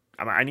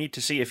 I need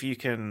to see if you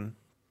can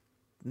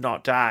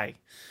not die.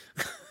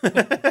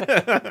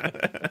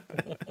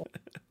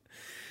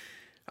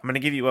 I'm gonna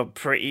give you a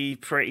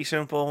pretty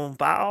simple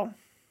battle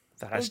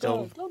that I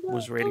still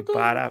was really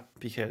bad at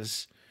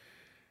because,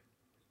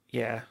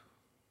 yeah,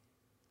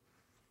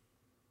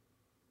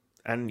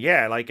 and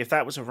yeah, like if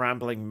that was a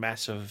rambling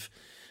mess of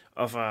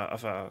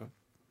a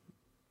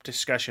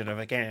discussion of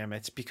a game,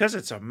 it's because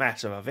it's a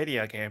mess of a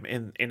video game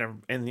in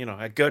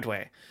a good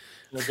way.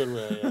 In a good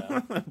way,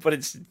 yeah. But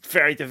it's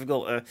very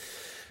difficult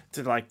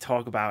to like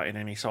talk about in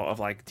any sort of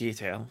like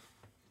detail.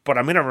 But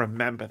I'm gonna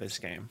remember this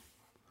game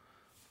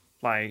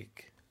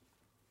like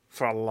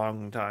for a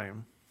long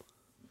time.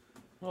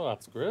 Oh,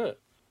 that's great.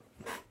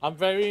 I'm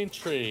very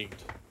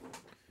intrigued.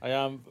 I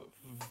am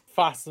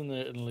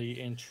fascinatingly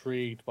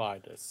intrigued by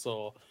this.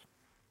 So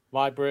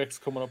my break's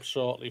coming up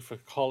shortly for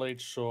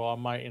college, so I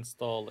might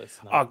install this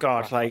now. Oh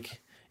god,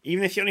 like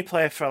even if you only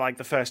play it for like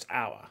the first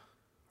hour,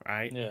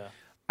 right? Yeah.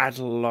 I'd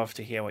love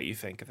to hear what you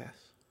think of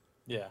this.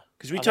 Yeah.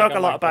 Because we I think talk I a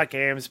lot might about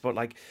games, but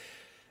like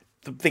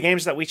the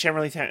games that we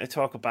generally tend to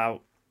talk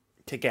about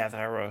together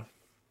are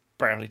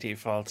Bravely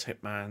Default,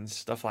 Hitman,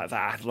 stuff like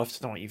that. I'd love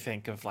to know what you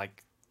think of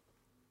like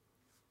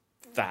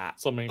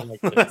that. something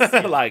like this.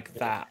 Yeah. Like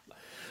that.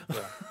 Yeah.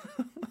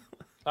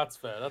 That's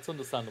fair. That's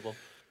understandable.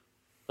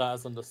 That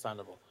is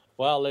understandable.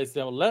 Well, ladies and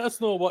gentlemen, let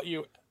us know what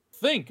you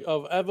think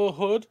of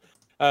Everhood.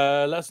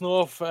 Let us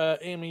know if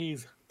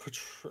Amy's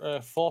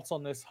thoughts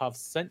on this have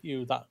sent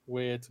you that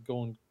way to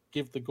go and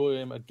give the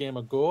game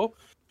a go.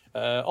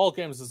 All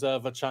games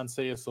deserve a chance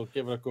here, so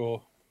give it a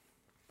go.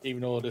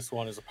 Even though this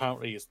one is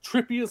apparently as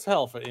trippy as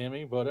hell for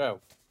Amy, but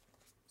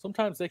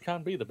sometimes they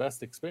can be the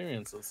best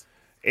experiences.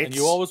 And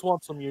you It's always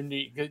want some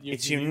unique.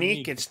 it's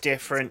unique. It's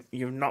different.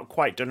 You've not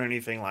quite done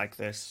anything like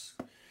this.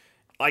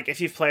 Like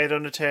if you've played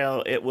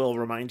Undertale, it will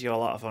remind you a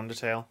lot of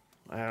Undertale,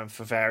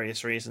 for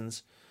various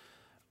reasons.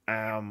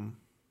 But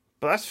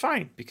that's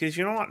fine because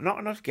you know what? Not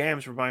enough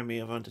games remind me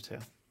of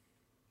Undertale.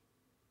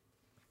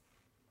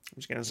 I'm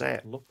just gonna say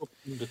it. Look up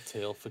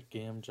Undertale for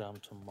Game Jam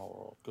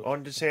tomorrow. Good.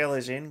 Undertale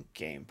is in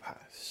Game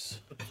Pass.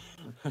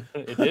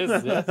 It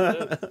is, yes, it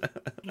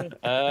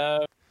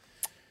is.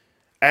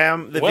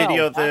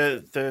 Video,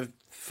 the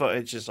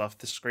footage is off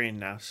the screen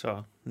now,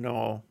 so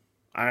no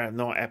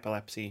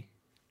epilepsy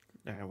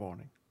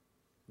warning.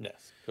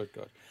 Yes, good.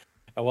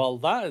 Well,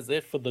 that is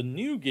it for the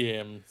new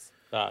games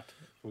that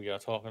we are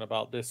talking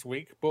about this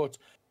week. But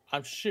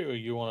I'm sure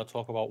you want to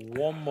talk about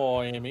one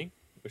more, Amy,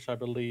 which I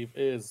believe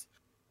is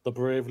the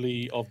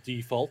Bravely of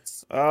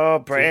Defaults. Oh,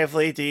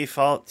 Bravely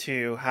Default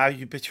 2, how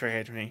you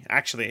betrayed me.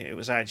 Actually, it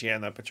was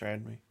IGN that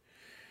betrayed me.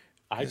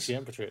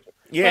 IGN betrayed it.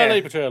 Yeah. Well,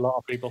 they betray a lot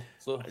of people.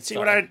 So see,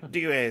 what I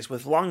do is,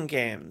 with long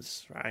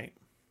games, right?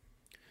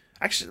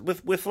 Actually,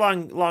 with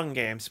long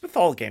games, with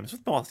all games,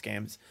 with most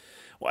games,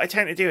 what I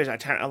tend to do is I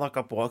tend to look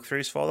up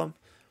walkthroughs for them.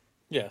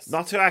 Yes.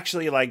 Not to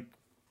actually, like,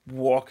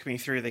 walk me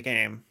through the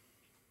game.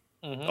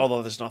 Mm-hmm.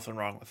 Although there's nothing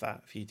wrong with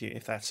that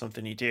if that's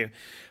something you do.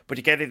 But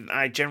to get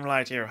a general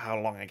idea of how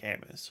long a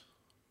game is.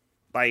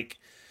 Like,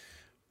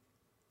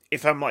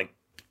 if I'm, like,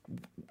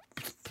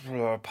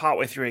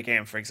 partway through a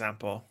game, for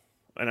example,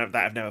 and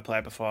that I've never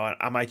played before,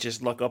 I might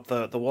just look up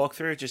the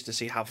walkthrough just to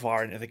see how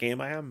far into the game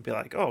I am and be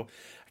like, oh,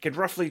 I could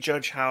roughly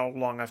judge how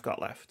long I've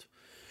got left.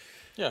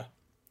 Yeah.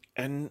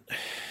 And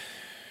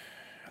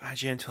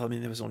IGN told me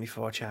there was only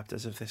 4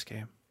 chapters of this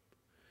game.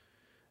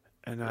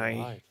 And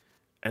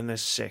and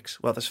there's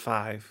 6. Well, there's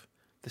 5.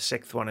 The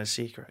 6th one is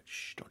secret.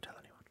 Shh, don't tell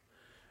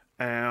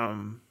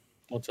anyone.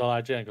 Don't tell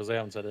IGN because they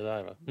haven't said it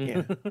either.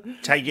 Yeah.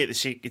 It's how you get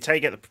it's how you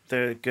get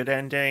the good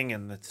ending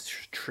and the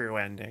true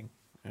ending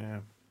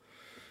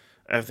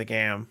of the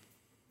game.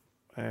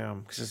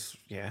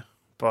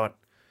 But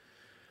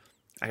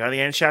I got to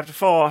the end of chapter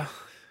 4. And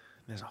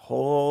there's a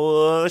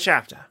whole other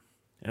chapter.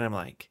 And I'm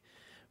like,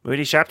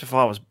 Moody, chapter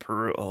 4 was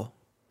brutal.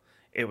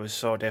 It was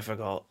so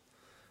difficult.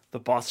 The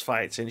boss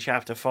fights in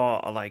chapter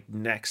 4 are like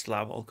next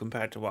level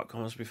compared to what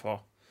comes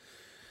before.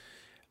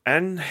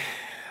 And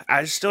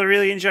I still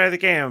really enjoy the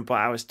game, but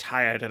I was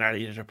tired and I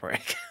needed a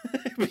break.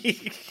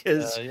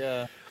 Because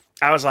I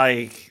was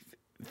like,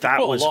 that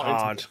was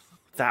hard.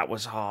 That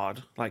was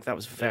hard. Like, that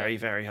was very,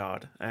 very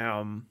hard.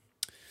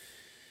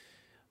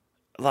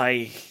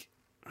 Like,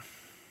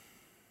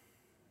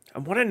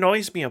 and what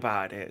annoys me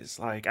about it is,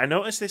 like, I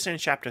noticed this in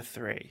chapter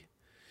 3.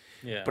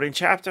 Yeah. But in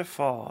chapter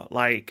 4,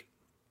 like,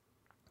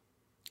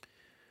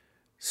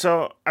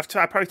 so I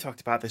probably talked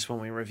about this when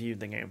we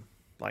reviewed the game,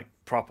 like,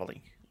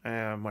 properly,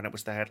 when it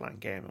was the headline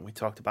game, and we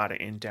talked about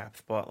it in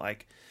depth. But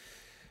like,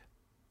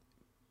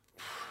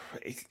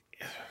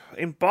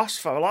 in boss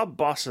fight, a lot of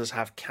bosses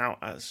have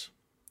counters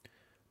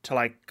to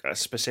like a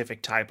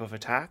specific type of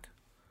attack.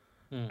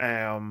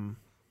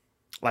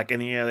 Like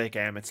in the earlier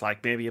game, it's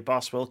like maybe a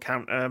boss will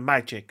counter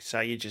magic, so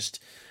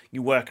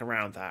you work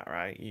around that,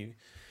 right? You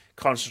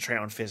concentrate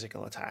on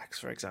physical attacks,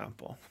 for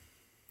example.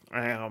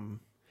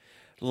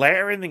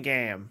 Later in the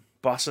game,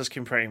 bosses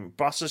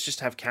just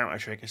have counter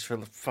triggers for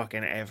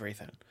fucking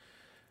everything.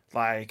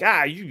 Like,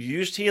 you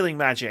used healing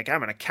magic,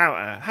 I'm gonna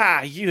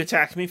counter. You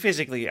attacked me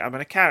physically, I'm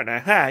gonna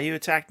counter. You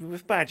attacked me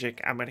with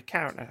magic, I'm gonna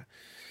counter.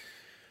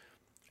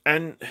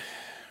 And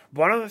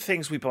one of the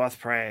things we both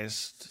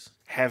praised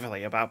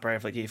heavily about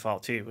Bravely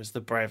Default 2 was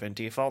the Brave and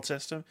Default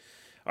system.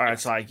 Or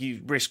it's like,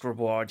 you risk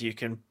reward, you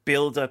can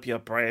build up your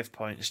Brave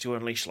points to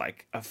unleash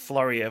like a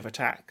flurry of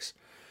attacks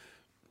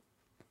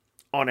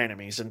on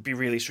enemies and be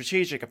really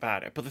strategic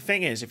about it. But the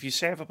thing is, if you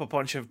save up a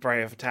bunch of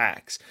Brave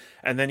attacks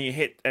and then you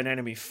hit an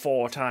enemy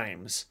 4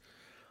 times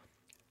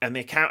and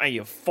they counter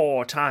you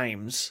 4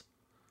 times,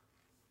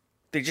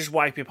 they just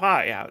wipe your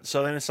party out.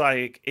 So then it's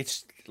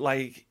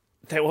like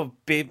there will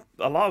be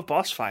a lot of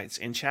boss fights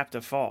in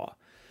chapter 4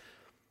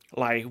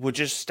 like were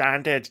just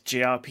standard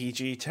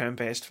JRPG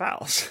turn-based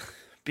files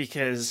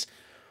because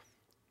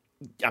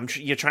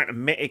you're trying to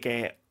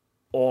mitigate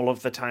all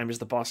of the times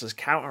the boss is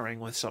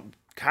countering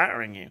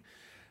you,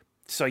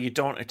 so you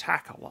don't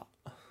attack a lot.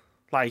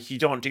 Like you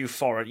don't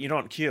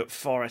queue up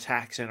 4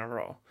 attacks in a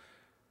row.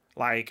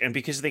 Like, and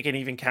because they can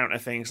even counter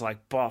things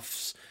like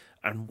buffs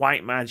and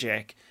white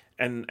magic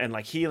and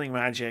like healing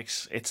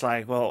magics, it's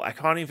like, well, I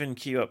can't even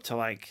keep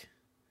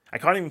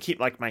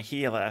like my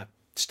healer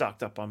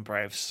stocked up on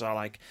Braves, so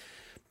like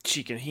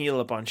she can heal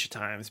a bunch of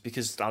times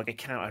because I'll get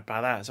countered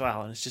by that as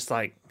well. And it's just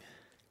like,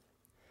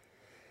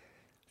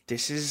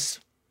 this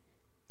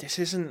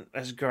isn't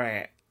as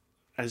great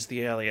as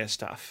the earlier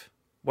stuff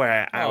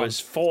where I was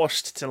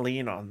forced to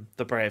lean on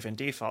the Brave and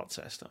Default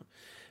system.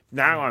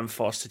 Now I'm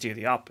forced to do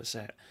the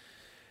opposite.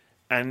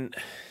 And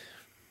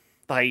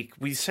like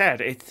we said,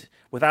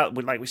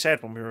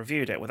 when we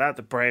reviewed it, without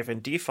the Brave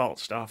and Default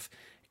stuff,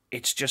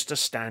 it's just a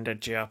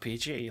standard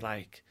JRPG,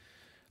 like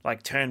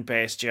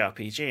turn-based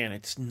JRPG, and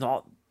it's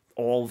not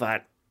all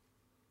that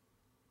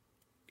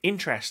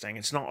interesting.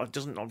 It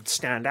doesn't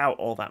stand out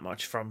all that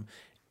much from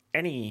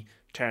any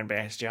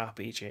turn-based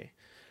JRPG.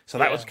 So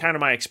that was Yeah. kind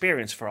of my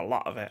experience for a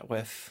lot of it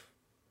with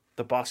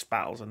the boss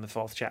battles in the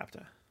fourth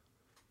chapter.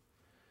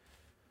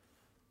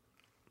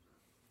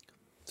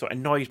 So it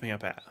annoyed me a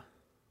bit.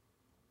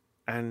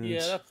 And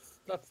Yeah,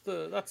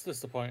 that's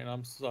disappointing.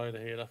 I'm sorry to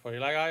hear that for you.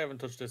 Like I haven't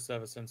touched this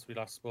ever since we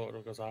last spoke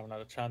because I haven't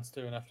had a chance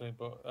to and everything.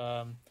 But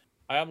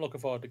I am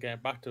looking forward to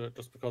getting back to it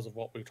just because of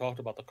what we talked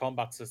about the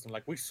combat system.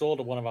 Like we sold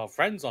to one of our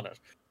friends on it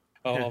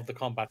of the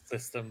combat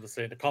system. The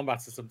saying the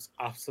combat system's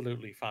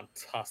absolutely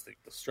fantastic.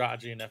 The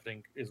strategy and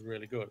everything is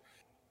really good.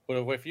 But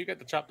if you get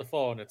to chapter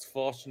 4 and it's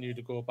forcing you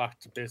to go back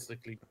to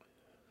basically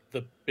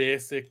the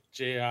basic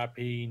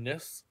JRP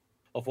ness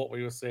of what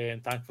we were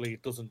saying, thankfully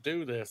it doesn't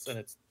do this, and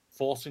it's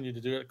forcing you to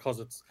do it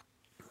because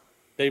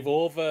they've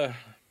over.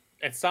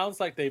 It sounds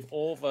like they've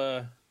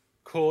over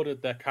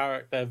coded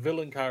their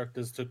villain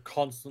characters to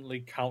constantly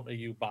counter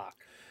you back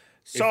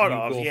if sort you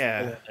of, go for yeah.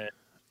 killing it,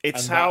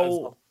 It's and that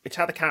is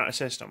how the counter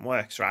system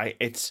works, right?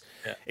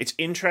 yeah, It's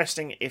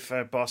interesting if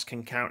a boss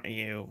can counter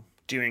you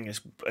doing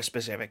a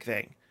specific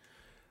thing,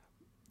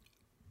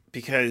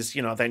 because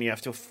then you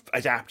have to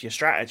adapt your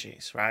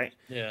strategies, right?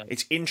 yeah,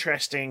 It's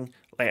interesting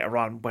later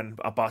on when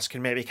a boss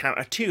can maybe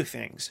counter two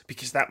things,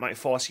 because that might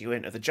force you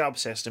into the job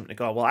system to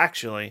go, well,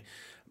 actually,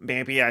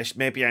 maybe I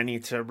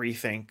need to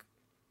rethink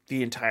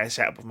the entire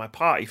setup of my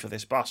party for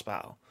this boss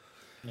battle.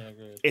 yeah,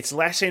 good, It's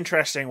less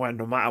interesting when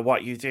no matter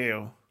what you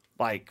do,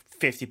 like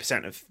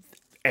 50% of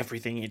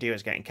everything you do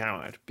is getting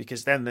countered,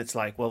 because then it's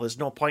like, well, there's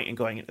no point in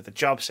going into the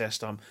job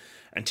system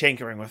and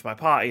tinkering with my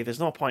party. There's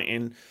no point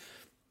in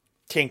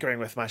tinkering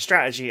with my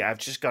strategy. I've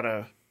just got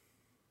to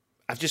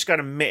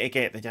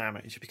mitigate the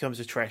damage. It becomes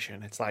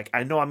attrition. It's like,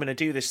 I know I'm going to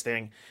do this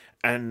thing,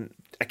 and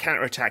a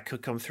counterattack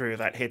could come through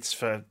that hits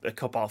for a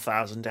couple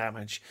thousand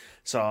damage.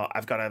 So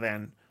I've got to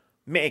then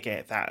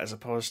mitigate that as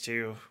opposed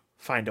to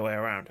find a way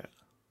around it.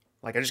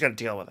 Like, I just got to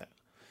deal with it.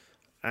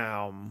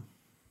 And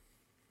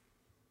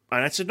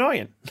it's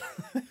annoying.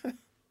 yeah,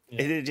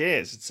 It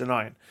is. It's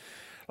annoying.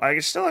 Like,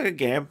 it's still a good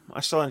game.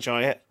 I still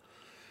enjoy it.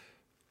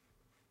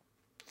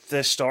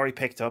 The story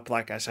picked up,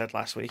 like I said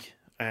last week.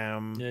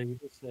 yeah. You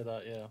did say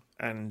that, yeah,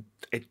 And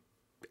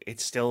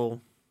it's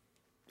still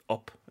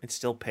up. It's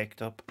still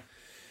picked up.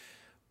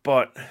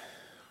 But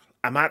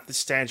I'm at the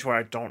stage where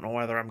I don't know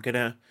whether I'm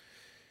not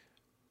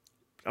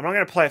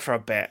gonna play it for a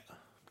bit,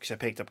 because I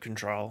picked up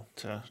Control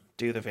to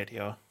do the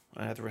video.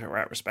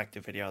 The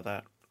respective video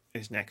that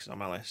is next on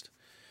my list,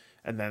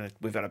 and then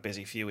we've got a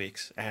busy few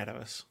weeks ahead of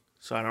us.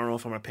 So I don't know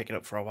if I'm gonna pick it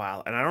up for a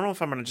while, and I don't know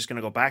if I'm just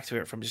gonna go back to it,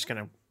 or if I'm just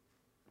gonna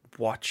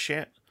watch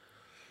it,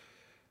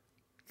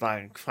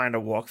 like find a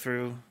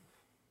walkthrough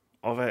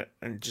of it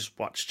and just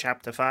watch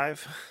chapter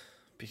 5, yeah. I know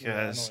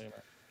because what you mean.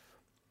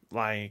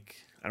 like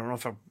I don't know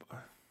if I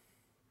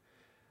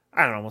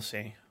don't know. We'll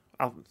see.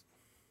 I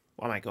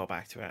might go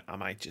back to it. I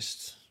might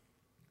just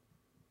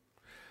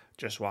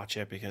watch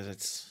it, because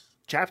it's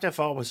chapter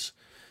 4 was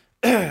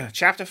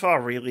chapter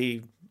 4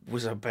 really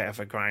was a bit of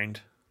a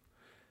grind,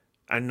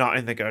 and not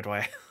in the good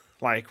way.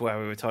 Like where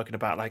we were talking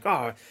about, like,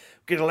 oh, I'm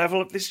gonna level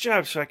up this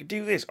job so I can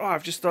do this. Oh,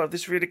 I've just thought of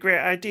this really great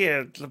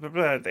idea. Blah blah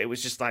blah. It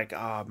was just like,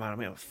 oh man, I'm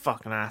getting a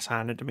fucking ass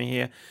handed to me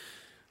here.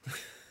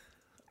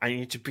 I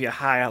need to be a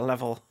higher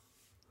level.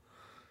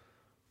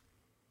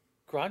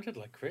 Grinded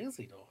like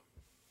crazy though.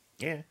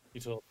 Yeah, You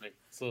told me.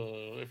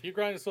 So if you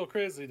grind so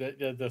crazy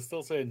that they're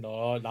still saying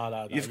no, no, no,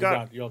 no. you've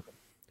got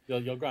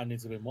Your grind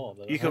needs to be more.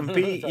 you can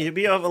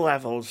be over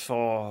leveled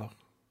for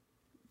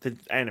the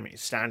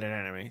enemies, standard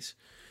enemies,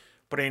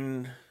 but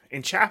in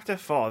chapter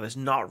 4, there's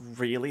not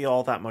really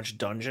all that much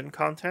dungeon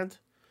content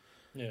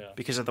yeah,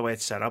 because of the way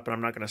it's set up. And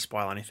I'm not going to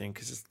spoil anything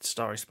because it's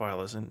story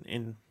spoilers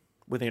in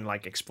within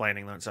like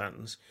explaining that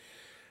sentence.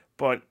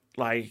 But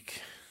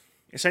like,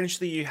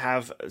 essentially, you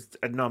have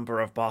a number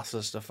of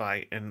bosses to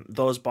fight, and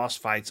those boss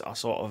fights are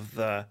sort of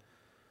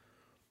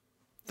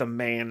the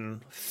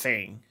main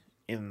thing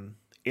in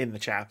the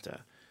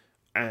chapter,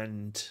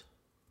 and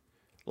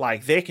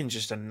like they can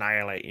just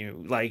annihilate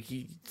you. Like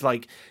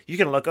you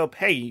can look up,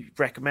 hey,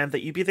 recommend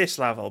that you be this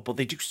level, but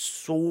they do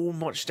so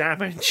much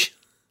damage.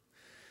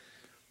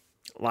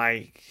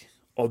 Like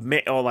or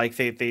like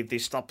they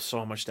stop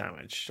so much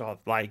damage. Or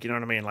like, you know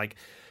what I mean? Like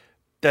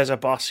there's a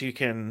boss who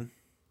can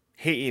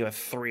hit you with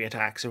 3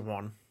 attacks in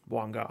one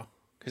go,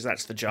 because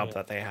that's the job yeah,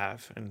 that they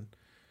have, and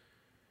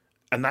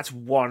that's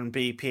 1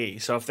 BP.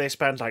 So if they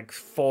spend like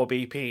 4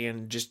 BP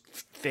and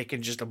they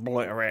can just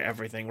obliterate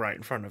everything right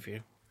in front of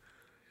you,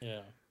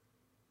 yeah.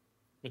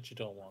 Which you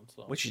don't want.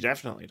 So which you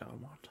definitely don't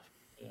want.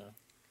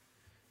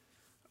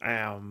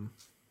 yeah, Um,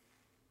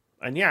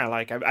 and yeah,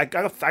 like I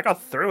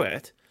got through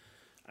it.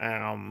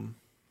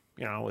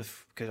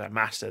 With because I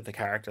mastered the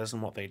characters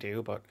and what they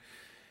do, but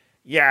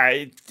yeah,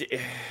 it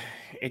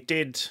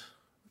did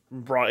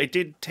it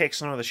did take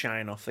some of the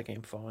shine off the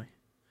game for me.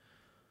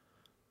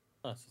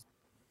 that's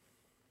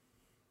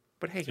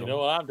But hey, So you go know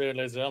on. what I'm doing,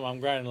 Lizzie? I'm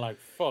grinding like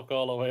fuck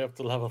all the way up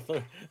to level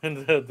 3 and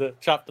the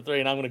chapter 3,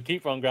 and I'm going to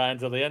keep on grinding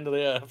till the end of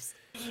the earths.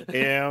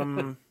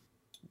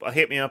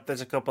 Hit me up.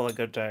 There's a couple of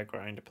good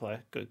grind to play.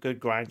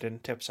 Good grinding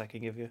tips I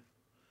can give you.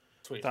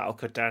 Sweet. That'll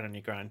cut down on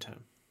your grind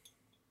time.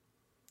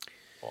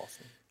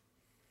 Awesome.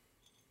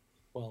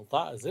 Well,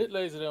 that is it,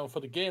 ladies and gentlemen, for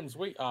the games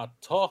we are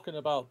talking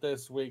about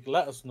this week.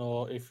 Let us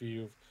know if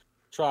you've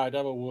tried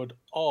Everwood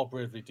or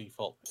Bravely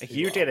Default 2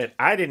 You did out. it.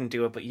 I didn't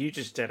do it, but you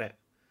just did it.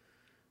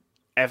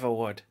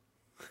 Everwood.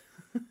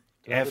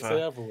 Did I just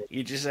say Ever. Everwood?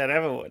 You just said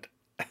Everwood.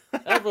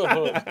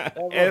 Everhood.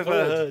 Everhood.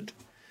 Everhood.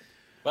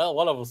 Well,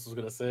 one of us was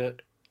going to say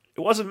it. It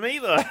wasn't me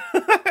though.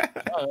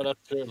 Oh,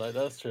 that's true.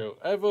 That's true.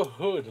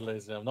 Everhood,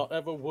 ladies and gentlemen. Not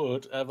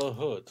Everwood,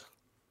 Everhood.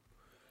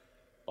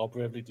 Or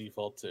Bravely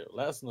Default 2.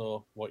 Let us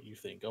know what you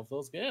think of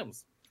those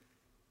games.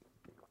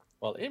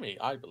 Well, Amy,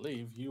 I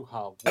believe you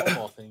have one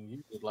more thing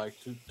you would like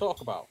to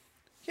talk about.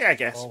 Yeah, I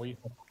guess. I'm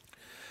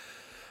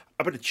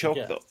gonna choke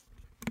though.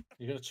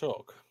 You're gonna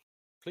choke.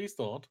 Please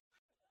don't.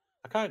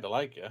 I kind of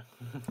like you.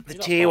 The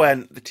tea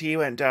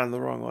went down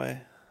the wrong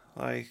way.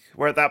 Like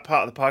we're at that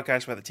part of the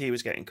podcast where the tea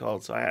was getting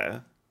cold, so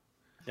I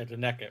had to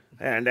neck it.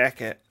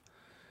 neck it.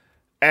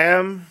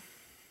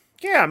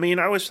 Yeah, I mean,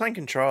 I was playing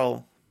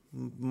Control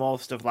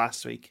most of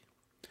last week,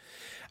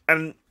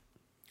 and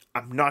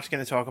I'm not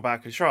going to talk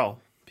about Control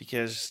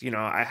because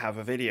I have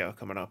a video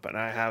coming up, and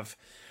I have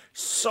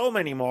so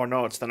many more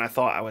notes than I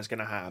thought I was going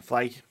to have.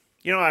 Like,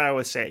 what I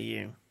always say to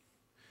you.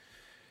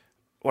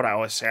 What I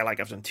always say, like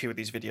I've done 2 of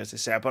these videos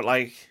this year, but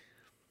like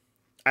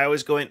I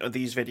always go into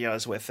these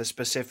videos with a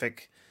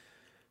specific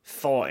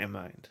thought in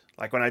mind.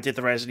 Like when I did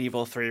the Resident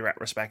Evil 3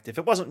 retrospective,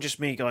 it wasn't just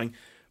me going,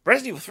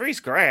 Resident Evil 3 is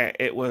great.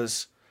 It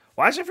was,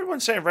 why is everyone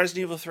saying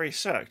Resident Evil 3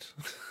 sucked?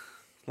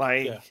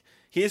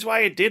 Here's why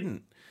it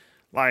didn't.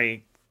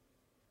 Like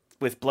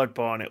with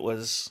Bloodborne,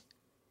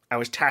 I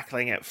was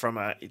tackling it from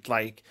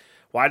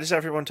why does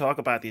everyone talk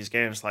about these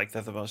games like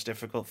they're the most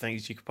difficult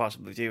things you could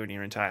possibly do in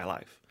your entire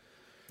life?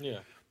 Yeah.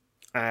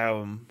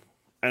 And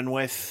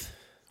with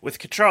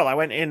Control, I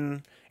went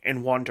in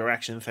one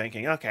direction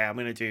thinking, okay, I'm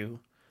going to do,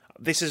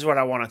 this is what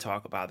I want to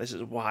talk about. This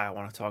is why I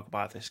want to talk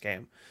about this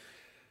game.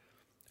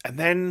 And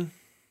then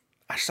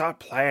I started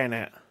playing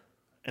it,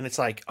 and it's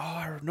like,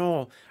 oh,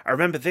 no, I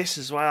remember this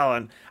as well.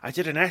 And I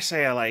did an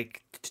essay a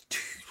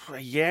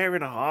year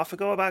and a half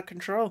ago about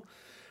Control,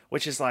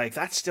 which is like,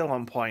 that's still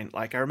on point.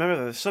 Like, I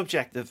remember the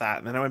subject of that,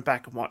 and then I went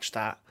back and watched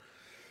that,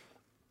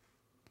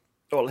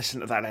 or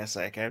listened to that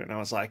essay again, and I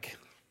was like,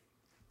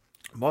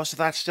 most of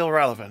that's still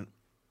relevant.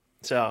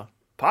 So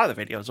part of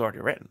the video is already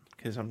written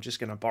because I'm just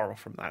going to borrow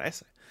from that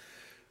essay.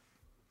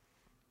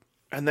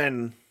 And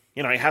then,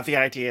 you have the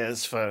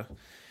ideas for,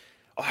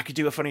 oh, I could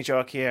do a funny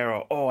joke here,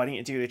 or, oh, I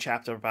need to do a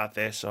chapter about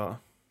this, or,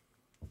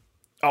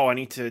 oh, I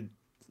need to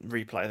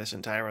replay this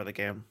entire other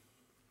game.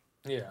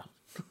 Yeah.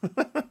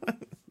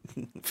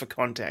 For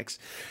context.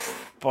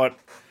 But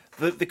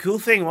the cool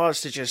thing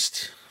was to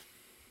just,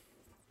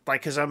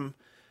 like, because I'm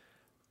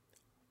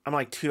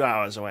like 2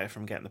 hours away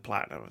from getting the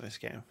platinum of this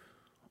game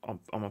on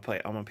my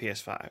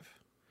PS5.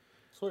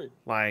 Sweet.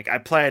 Like, I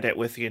played it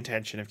with the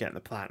intention of getting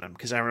the platinum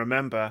because I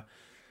remember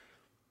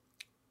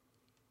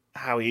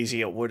how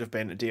easy it would have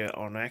been to do it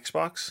on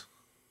Xbox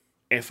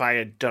if I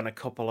had done a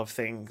couple of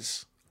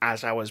things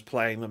as I was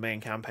playing the main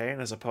campaign,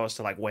 as opposed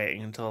to like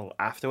waiting until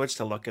afterwards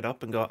to look it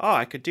up and go, oh,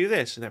 I could do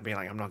this, and then being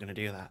like, I'm not going to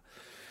do that.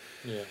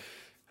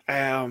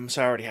 Yeah.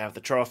 So I already have the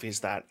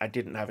trophies that I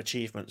didn't have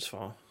achievements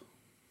for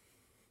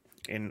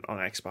on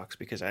Xbox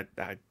because I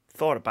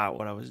thought about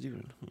what I was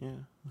doing,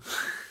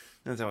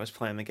 as I was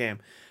playing the game.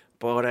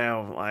 But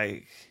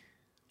like,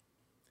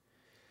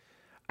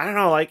 I don't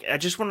know, like I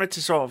just wanted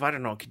to sort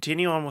of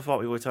continue on with what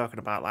we were talking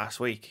about last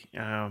week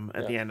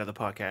at the end of the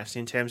podcast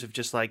in terms of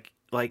just like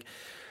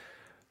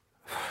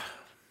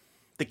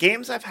the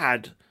games I've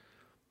had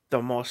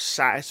the most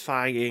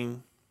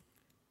satisfying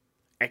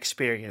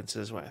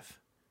experiences with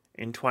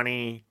in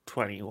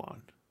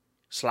 2021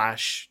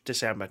 /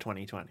 December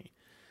 2020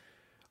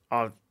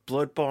 are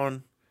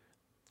Bloodborne,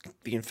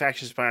 The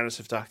Infectious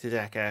Madness of Dr.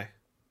 Decker,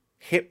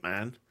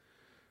 Hitman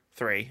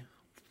 3,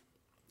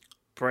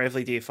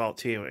 Bravely Default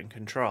 2, and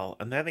Control.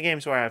 And they're the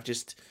games where I've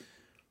just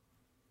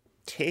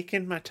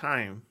taken my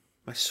time,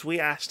 my sweet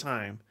ass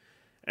time,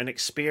 and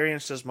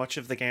experienced as much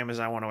of the game as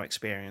I want to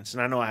experience.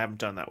 And I know I haven't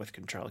done that with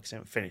Control because I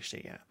haven't finished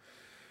it yet.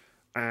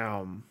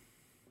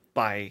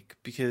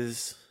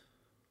 Because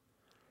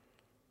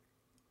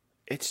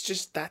it's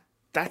just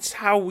that's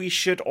how we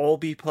should all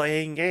be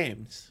playing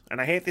games. And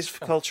I hate this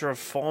culture of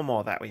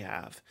FOMO that we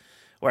have,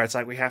 where it's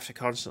like we have to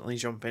constantly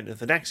jump into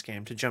the next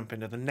game to jump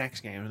into the next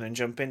game and then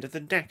jump into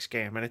the next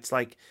game. And it's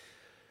like,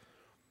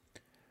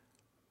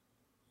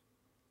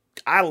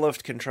 I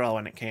loved Control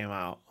when it came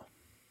out.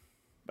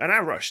 And I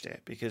rushed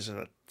it because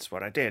that's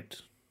what I did.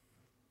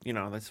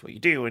 That's what you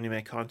do when you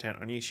make content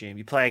on YouTube.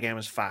 You play a game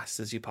as fast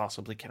as you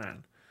possibly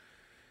can.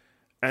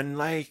 And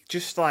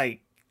just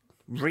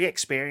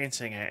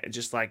re-experiencing it,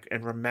 just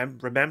and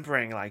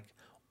remembering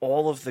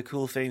all of the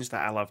cool things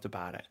that I loved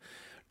about it.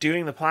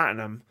 Doing the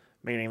platinum,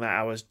 meaning that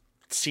I was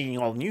seeing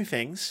all new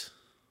things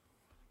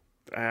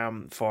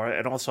for it,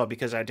 and also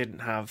because I didn't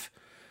have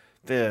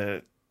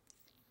the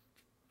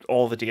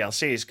all the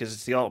DLCs because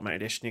it's the Ultimate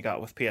Edition you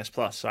got with PS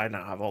Plus. So I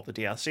now have all the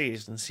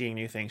DLCs and seeing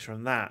new things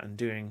from that and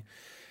doing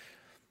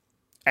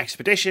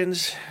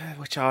expeditions,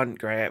 which aren't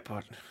great,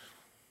 but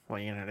what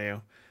are you gonna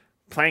do?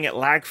 Playing it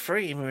lag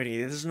free, Moody.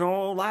 There's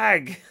no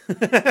lag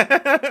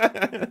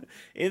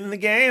in the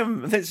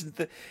game.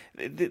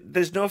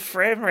 There's no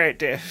frame rate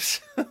diffs.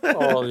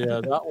 Oh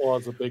yeah, that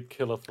was a big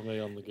killer for me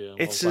on the game.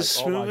 I It's was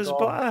like, as oh my smooth as god,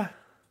 butter.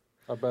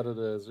 I bet it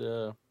is.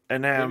 Yeah,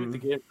 And maybe the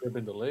game could have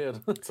been delayed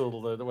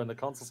until when the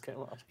consoles came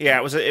out. yeah,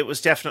 it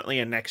was definitely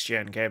a next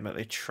gen game that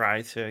they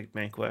tried to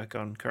make work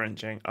on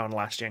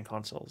last gen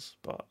consoles,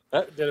 but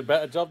Did a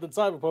better job than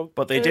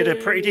Cyberpunk. they did a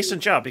pretty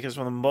decent job because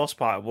for the most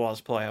part it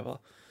was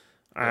playable.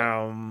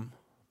 Yeah.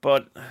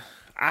 But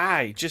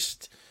I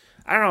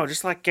don't know,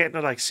 just like getting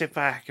to like sit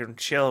back and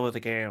chill with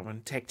the game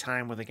and take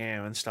time with the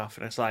game and stuff.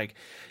 And it's like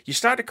you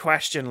start to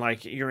question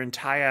like your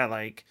entire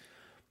like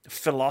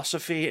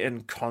philosophy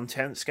and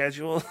content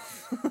schedule,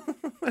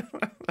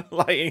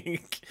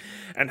 like,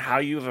 and how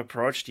you've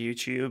approached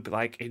YouTube,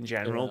 like in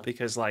general, Yeah.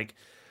 because like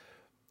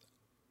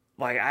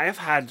I have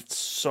had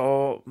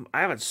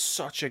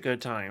such a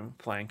good time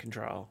playing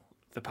Control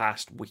the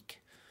past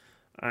week,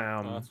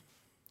 That's-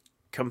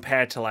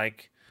 compared to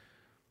like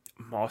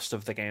most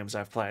of the games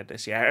I've played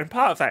this year. And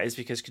part of that is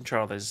because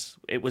Control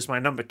it was my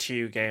number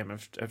 2 game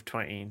of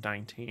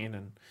 2019,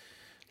 and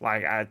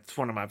like it's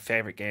one of my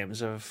favorite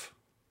games of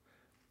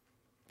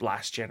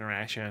last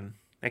generation,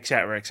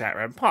 etc.,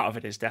 etc. And part of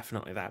it is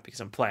definitely that because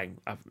I'm playing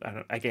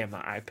a game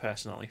that I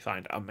personally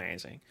find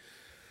amazing.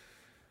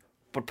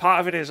 But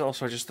part of it is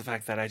also just the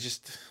fact that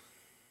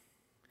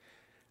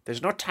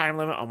there's no time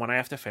limit on when I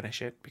have to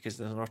finish it because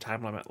there's no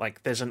time limit.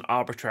 Like there's an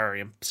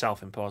arbitrary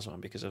self-imposed one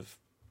because of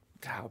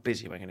how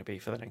busy we're going to be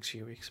for the next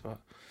few weeks. But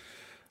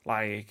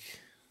like,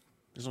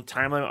 there's no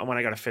time limit on when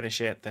I got to finish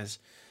it.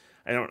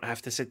 I don't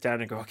have to sit down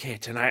and go, okay,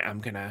 tonight I'm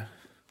gonna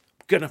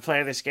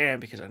play this game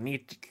because I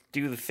need to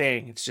do the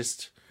thing. It's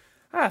just,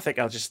 I think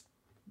I'll just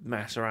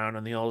mess around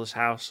in the oldest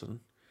house and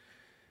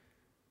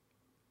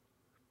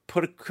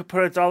put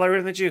a dollar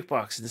in the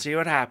jukebox and see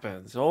what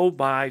happens. Oh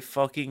my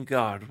fucking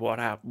god!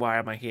 Why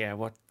am I here?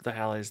 What the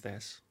hell is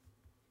this?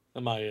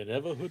 Am I in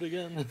Everhood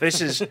again?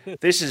 This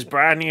is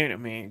brand new to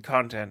me and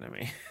content to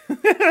me.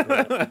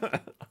 Yeah.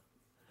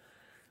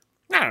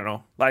 I don't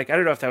know. Like I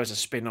don't know if there was a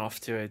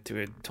spin-off to it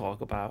talk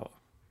about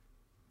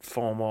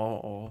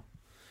FOMO or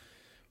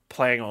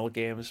playing old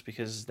games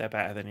because they're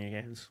better than new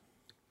games.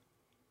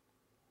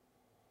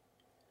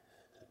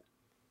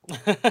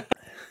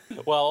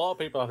 Well, a lot of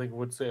people I think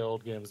would say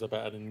old games are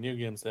better than new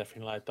games,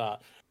 everything like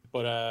that.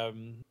 But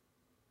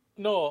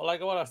no,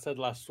 like what I said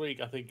last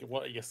week, I think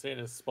what you're saying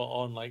is spot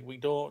on. Like we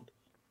don't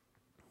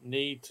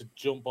need to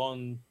jump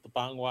on the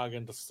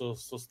bandwagon just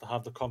to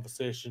have the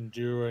conversation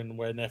during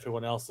when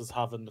everyone else is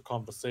having the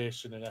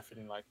conversation and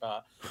everything like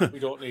that. We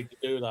don't need to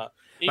do that.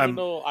 Even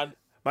though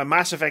my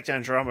Mass Effect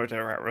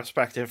Andromeda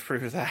retrospective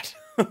proved that.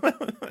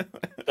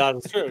 that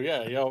is true, yeah,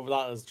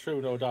 that is true,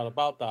 no doubt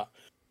about that.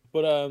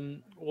 But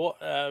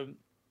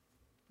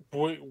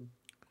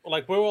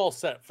we're all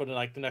set for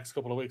the next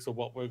couple of weeks of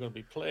what we're going to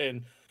be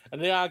playing,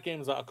 and there are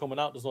games that are coming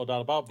out. There's no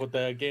doubt about, but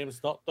they're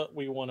games not that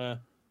we want to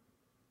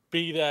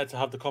be there to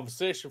have the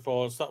conversation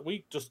for. It's that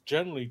we just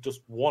generally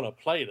just want to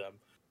play them.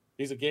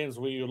 These are games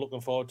we're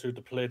looking forward to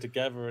play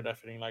together and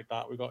everything like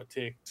that. We've got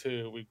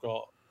Take-Two, we've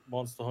got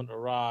Monster Hunter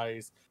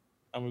Rise,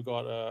 and we've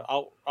got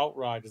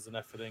Outriders and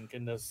everything.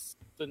 And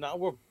now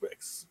we're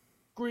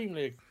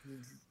extremely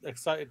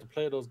excited to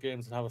play those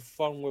games and have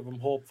fun with them,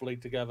 hopefully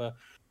together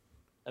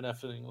and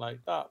everything like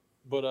that.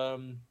 But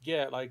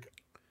yeah, like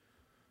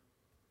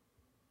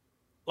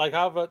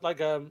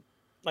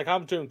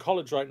I'm doing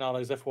college right now,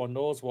 as everyone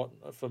knows what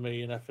for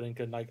me and everything,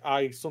 and like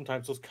I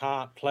sometimes just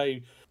can't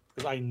play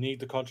because I need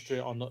to concentrate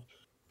on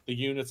the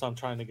units I'm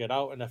trying to get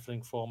out and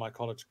everything for my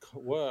college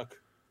work.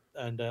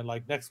 And then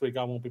like next week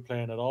I won't be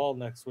playing at all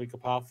next week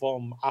apart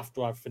from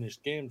after I've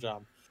finished Game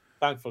Jam.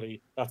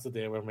 Thankfully, that's the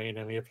day where me and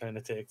Emmy are playing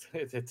it takes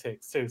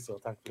two, so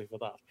thankfully for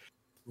that.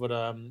 But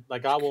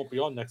like I won't be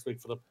on next week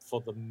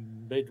for the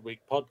midweek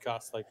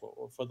podcast, like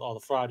for all the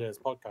Fridays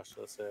podcast,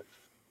 should I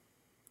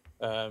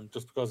say.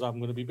 Just because I'm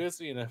going to be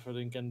busy and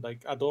everything, and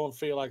like I don't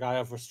feel like I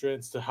have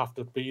restraints to have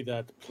to be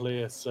there to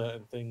play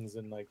certain things,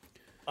 and like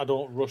I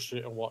don't rush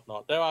it and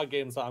whatnot. There are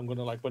games that I'm going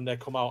to like when they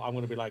come out, I'm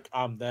going to be like,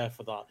 I'm there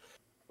for that.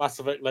 Mass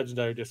Effect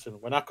Legendary Edition,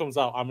 when that comes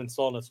out, I'm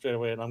installing it straight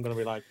away, and I'm going to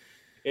be like,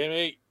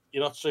 Amy,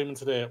 you're not streaming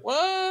today.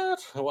 What?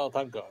 Well,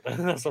 thank God.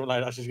 Something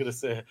like that she's going to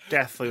say.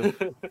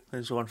 Deathloop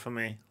is one for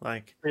me.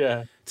 Like,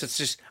 Yeah. it's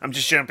just I'm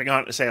just jumping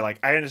on to say like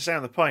I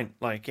understand the point.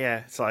 Like, yeah,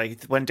 it's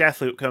like when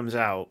Deathloop comes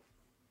out,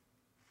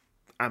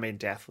 I'm in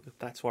Deathloop.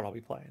 That's what I'll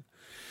be playing.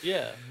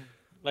 Yeah.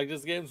 Like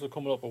there's games that are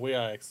coming up that we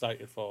are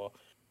excited for,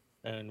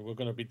 and we're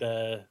going to be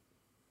there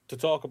to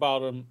talk about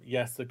them.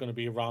 Yes, they're going to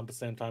be around the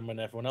same time when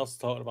everyone else is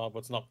talking about them, but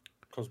it's not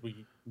because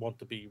we want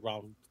to be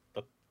around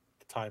the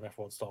time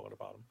everyone's talking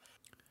about them.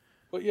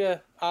 But yeah,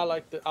 I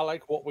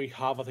like what we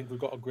have. I think we've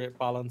got a great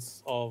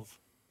balance of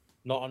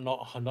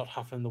not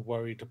having the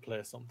worry to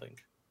play something,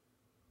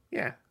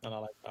 Yeah. and I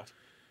like that.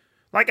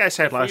 Like I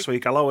said If we last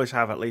week, I'll always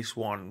have at least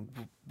one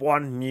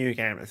new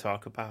game to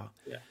talk about.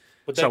 Yeah,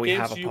 but So they're we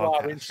have games a you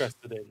are podcast.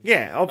 interested in. Yeah,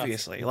 That's the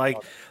obviously. thing Like,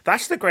 about it.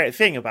 that's the great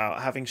thing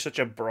about having such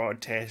a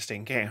broad taste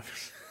in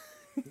games.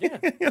 Yeah,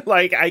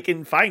 Like, I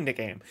can find a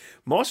game.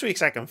 Most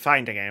weeks I can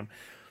find a game.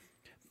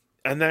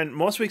 And then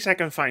most weeks I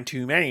can find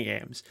too many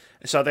games.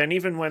 So then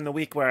even when the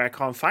week where I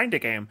can't find a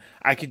game,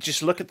 I could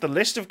just look at the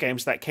list of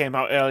games that came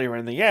out earlier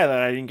in the year that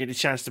I didn't get a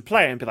chance to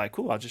play and be like,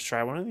 cool, I'll just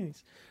try one of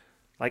these.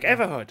 Like yeah.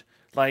 Everhood.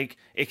 Like,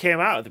 it came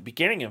out at the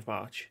beginning of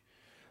March.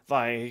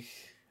 Like,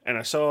 and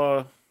I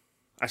saw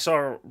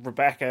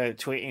Rebecca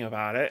tweeting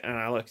about it, and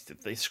I looked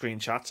at the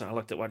screenshots and I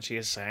looked at what she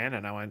was saying,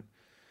 and I went,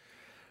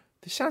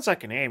 "This sounds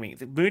like an Amy."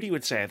 Moody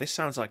would say, "This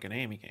sounds like an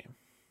Amy game."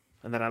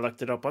 And then I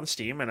looked it up on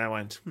Steam, and I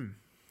went,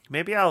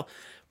 maybe I'll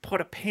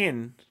put a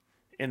pin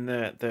in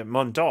the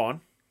Mundawn,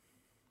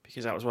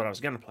 because that was what I was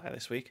going to play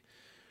this week.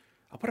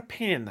 I'll put a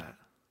pin in that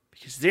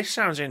because this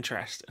sounds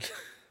interesting.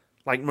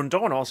 Like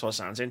Mundawn also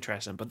sounds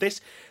interesting, but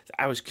this,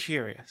 I was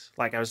curious.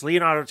 Like I was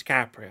Leonardo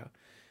DiCaprio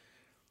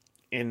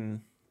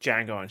in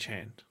Django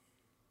Unchained.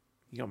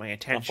 You got my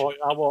attention.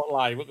 I won't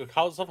lie.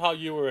 Because of how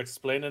you were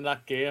explaining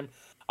that game,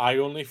 I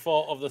only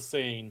thought of the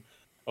scene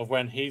of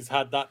when he's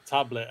had that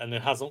tablet and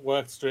it hasn't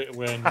worked straight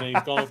away, and then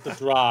he's gone off the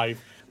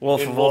drive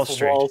Wolf in of Wall Wolf of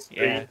Street. Wall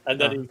Yeah. Street, and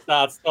then he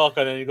starts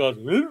talking and he goes.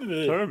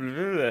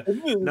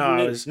 No,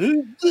 I was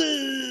the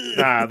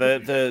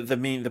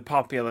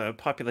popular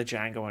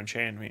Django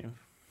Unchained meme.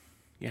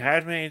 You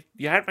had my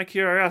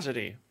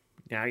curiosity.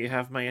 Now you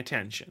have my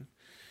attention.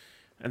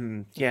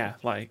 And yeah,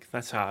 like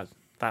that's how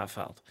that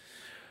felt.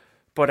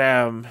 But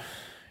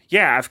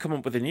yeah, I've come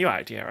up with a new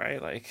idea,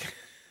 right? Like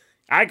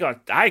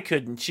I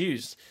couldn't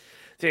choose.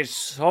 There's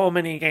so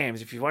many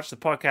games. If you watch the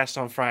podcast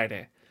on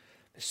Friday,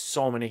 there's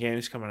so many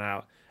games coming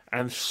out,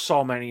 and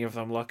so many of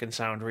them look and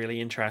sound really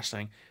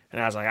interesting.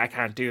 And I was like, I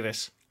can't do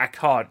this. I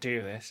can't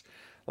do this.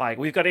 Like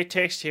we've got It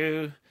Takes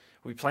Two.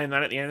 We're playing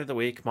that at the end of the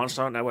week.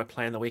 Monster Hunter we're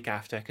playing the week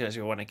after because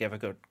we want to get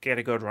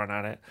a good run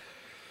at it.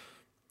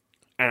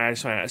 And I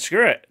just went,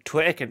 screw it.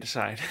 Twitter can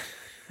decide.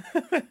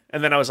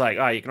 And then I was like,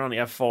 oh, you can only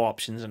have 4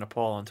 options in a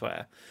poll on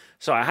Twitter.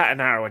 So I had to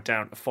narrow it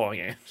down to 4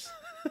 games.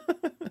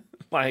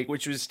 Like,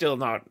 which was still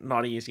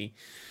not easy.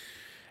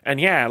 And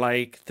yeah,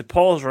 like, the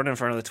poll's running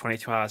for another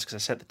 22 hours because I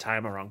set the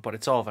timer wrong, but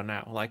it's over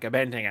now. Like, I'm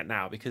ending it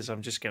now because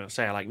I'm just going to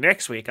say, like,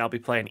 next week I'll be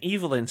playing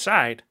Evil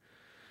Inside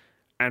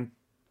and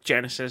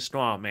Genesis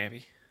Noir,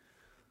 maybe.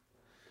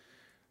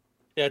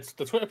 Yeah,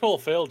 the Twitter poll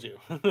failed you.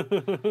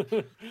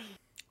 The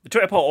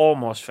Twitter poll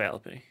almost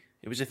failed me.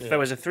 There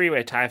was a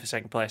 3-way tie for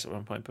second place at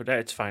one point, but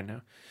it's fine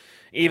now.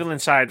 Evil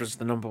Inside was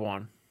the number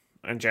 1,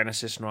 and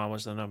Genesis Noir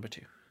was the number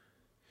 2.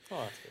 Oh,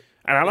 that's good.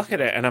 And I look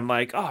at it and I'm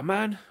like, oh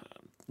man,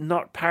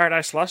 not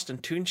Paradise Lost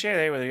and Toonche,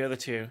 they were the other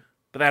two.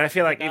 But then I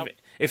feel like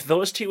if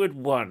those two had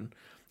won,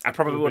 I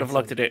probably would have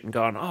looked at it and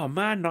gone, oh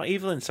man, not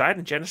Evil Inside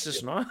and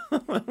Genesis Noir.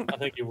 I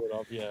think you would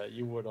have, yeah,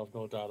 you would have,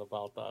 no doubt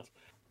about that.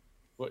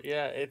 But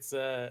yeah, it's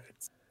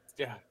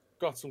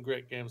got some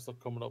great games stuff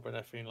coming up and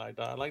everything like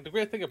that. And like the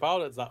great thing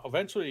about it is that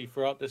eventually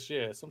throughout this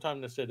year, sometime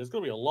this year, there's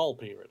gonna be a lull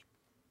period,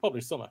 probably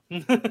summer.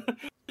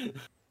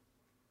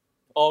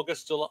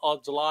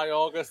 July,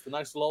 August, the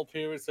nice lull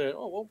period. Say,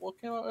 oh, what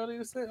came out earlier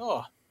this year?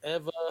 Oh,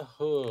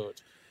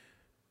 Everhood.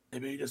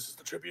 Maybe this is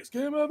the trippiest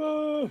game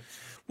ever.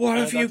 What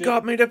have you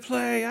got me to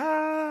play?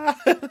 Ah!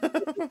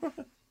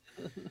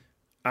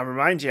 I'm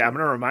going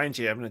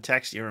to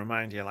text you and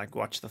remind you, like,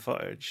 watch the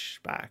footage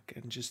back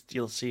and just,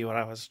 you'll see what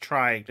I was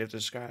trying to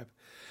describe.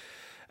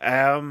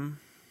 But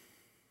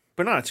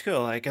no, it's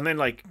cool. Like, and then,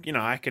 like, you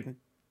know, I can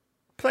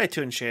play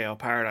Toonche or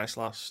Paradise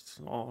Lost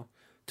or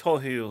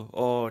Tohu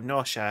or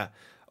Nosha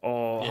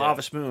or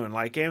Harvest Moon,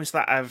 like games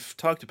that I've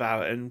talked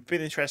about and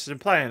been interested in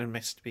playing and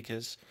missed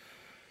because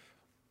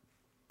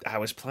I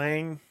was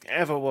playing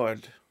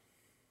Everwood,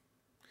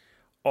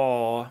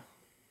 or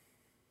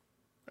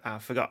I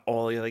forgot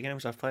all the other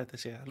games I've played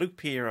this year. Loop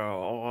Hero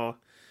or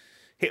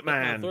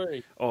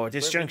Hitman or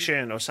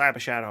Disjunction or Cyber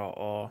Shadow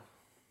or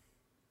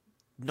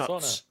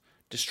Nuts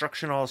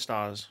Destruction All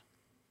Stars,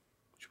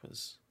 which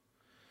was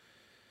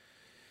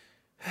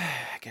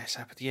I guess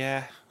happened.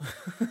 Yeah.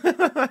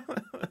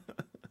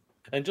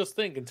 And just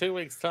think, in 2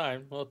 weeks'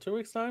 time,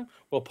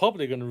 we're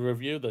probably going to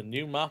review the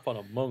new map on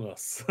Among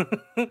Us.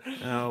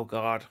 Oh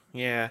God,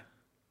 yeah,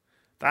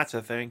 that's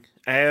a thing.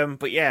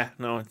 But yeah,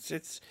 no,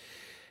 it's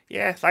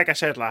yeah, like I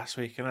said last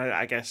week, and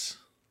I guess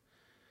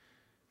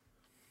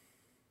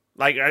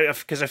like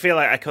because I feel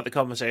like I cut the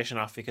conversation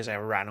off because I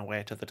ran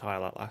away to the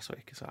toilet last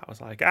week, so I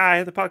was like, I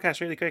had the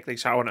podcast really quickly,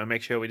 so I wanted to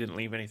make sure we didn't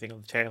leave anything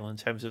on the table in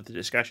terms of the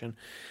discussion,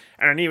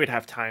 and I knew we'd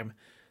have time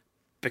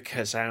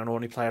because I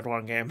only played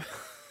one game.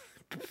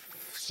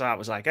 So I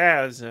was like,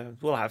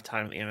 we'll have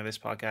time at the end of this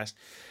podcast.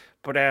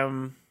 But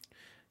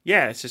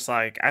yeah, it's just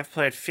like I've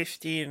played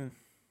 15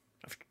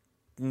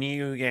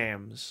 new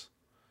games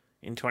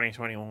in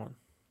 2021.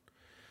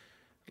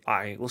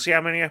 Like, we'll see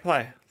how many I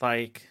play.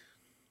 Like,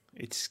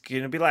 It's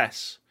going to be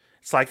less.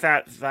 It's like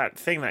that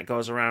thing that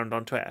goes around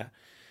on Twitter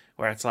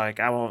where it's like,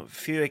 I want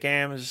fewer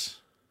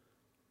games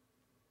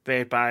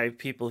made by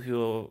people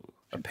who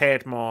are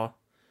paid more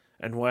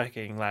and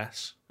working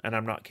less, and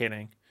I'm not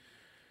kidding.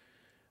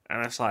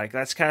 And it's like,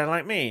 that's kind of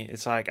like me.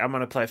 It's like, I'm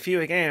going to play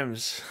fewer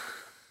games,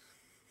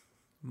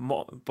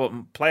 more,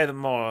 but play them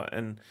more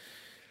and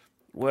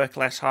work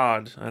less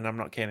hard, and I'm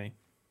not kidding.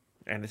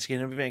 And it's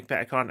going to make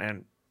better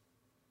content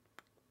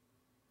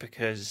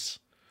because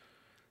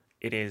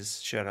it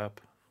is. Shut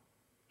up.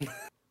 Yeah,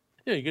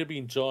 you're going to be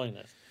enjoying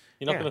it.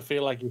 You're not going to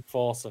feel like you're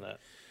forcing it.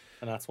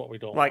 And that's what we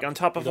don't like want. On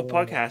top of a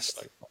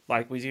podcast,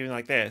 like we do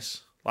like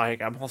this,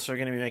 like I'm also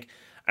going to be like,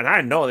 and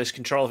I know this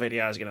Control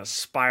video is going to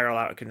spiral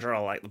out of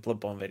control like the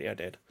Bloodborne video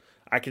did.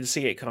 I can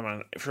see it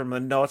coming from the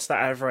notes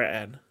that I've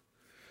written.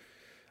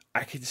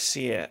 I can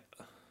see it.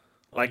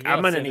 Like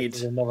I'm going to need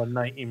another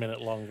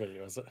 90-minute long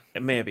video, is it?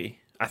 Maybe.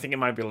 I think it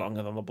might be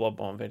longer than the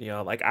Bloodborne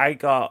video. Like I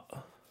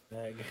got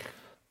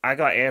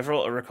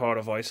Everhood to record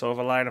a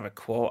voiceover line of a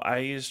quote I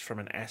used from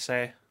an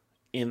essay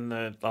in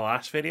the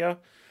last video.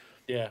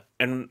 Yeah.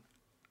 And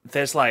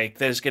there's going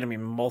to be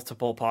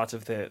multiple parts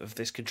of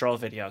this Control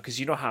video because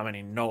you know how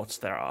many notes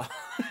there are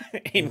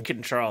in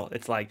Control.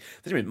 It's like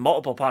there's going to be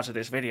multiple parts of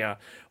this video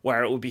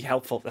where it would be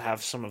helpful to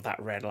have some of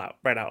that read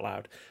out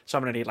loud. So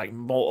I'm going to need like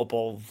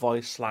multiple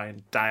voice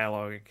line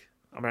dialogue.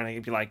 I'm going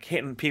to be like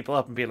hitting people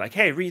up and be like,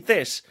 "Hey, read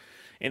this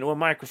into a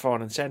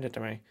microphone and send it to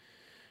me,"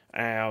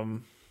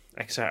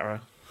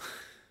 etc.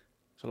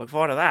 So look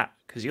forward to that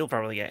because I'll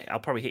probably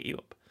hit you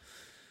up.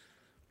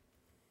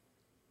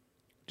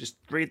 Just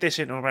read this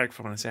into a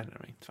microphone and send it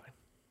to me. It's fine.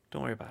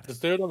 Don't worry about it.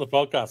 Just do it on the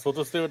podcast. We'll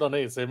just do it on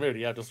the same mood.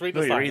 Yeah, just read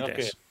this. Read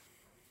this.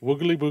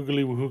 Woogly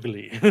boogly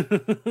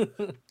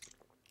woogly.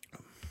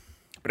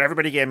 But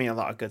everybody gave me a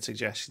lot of good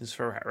suggestions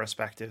for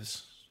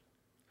retrospectives.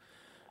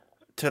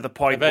 To the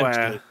point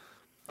where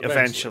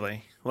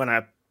eventually, when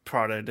I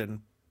prodded and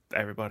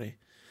everybody,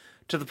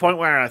 to the point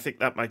where I think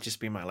that might just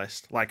be my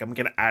list. Like I'm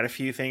gonna add a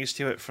few things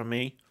to it from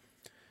me,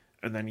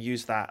 and then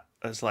use that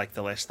as like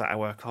the list that I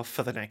work off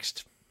for the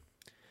next.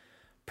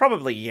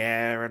 Probably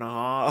year and a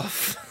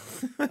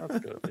half. That's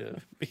good, yeah.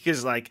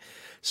 Because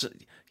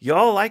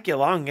y'all like your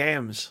long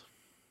games.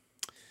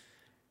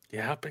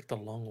 Yeah, I picked a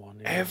long one.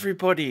 Yeah.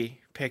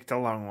 Everybody picked a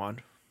long one.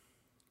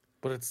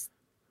 But it's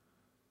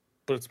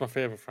my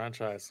favorite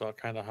franchise, so I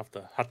kind of had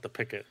to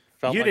pick it.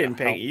 You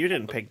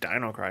didn't pick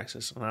Dino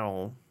Crisis, and I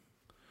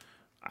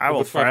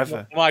will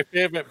forever. My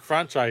favorite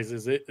franchise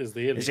is the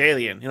Alien. Is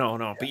Alien,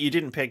 no. But you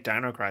didn't pick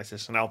Dino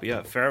Crisis, and I'll be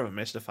forever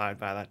mystified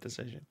by that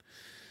decision.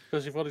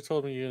 Because you've already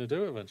told me you're going to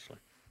do it eventually.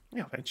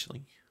 Yeah,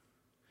 eventually.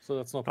 So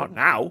that's not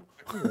now.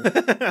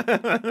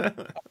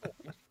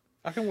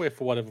 I can wait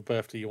for whatever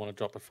birthday you want to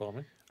drop it for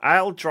me.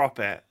 I'll drop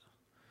it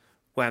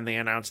when they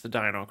announce the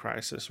Dino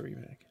Crisis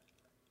remake.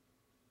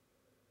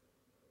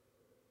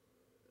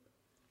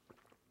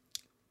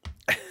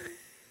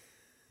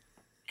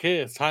 Okay,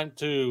 it's time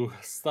to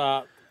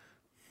start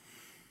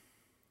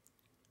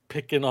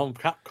picking on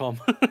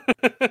Capcom.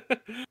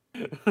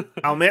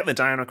 I'll make the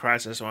Dino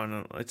Crisis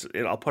one.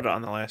 I'll put it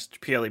on the list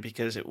purely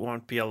because it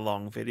won't be a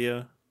long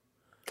video.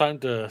 Time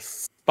to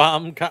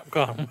spam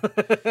Capcom.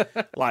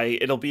 Like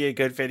it'll be a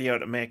good video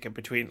to make in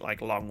between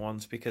like long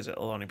ones because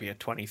it'll only be a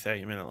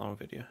 20-30 minute long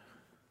video.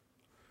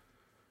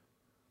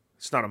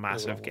 It's not a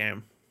massive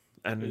game,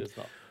 and it is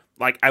not.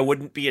 Like I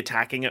wouldn't be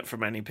attacking it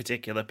from any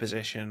particular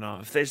position.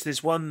 Or if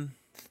there's one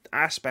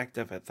aspect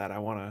of it that I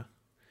want to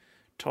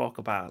talk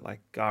about,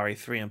 like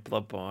RE3 and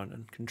Bloodborne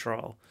and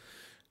Control.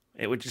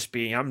 It would just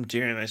be, I'm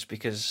doing this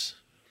because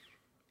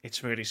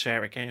it's Moody's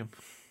favourite game.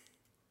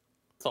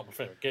 It's not my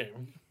favourite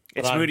game.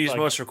 It's Moody's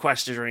most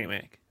requested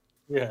remake.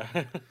 Yeah,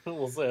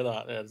 we'll say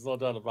that. Yeah, there's no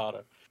doubt about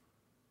it.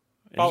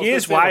 And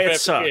here's why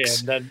it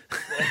sucks. Game, then,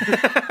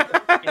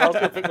 I was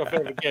going to pick my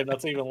favourite game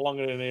that's even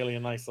longer than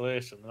Alien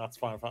Isolation, and that's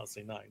Final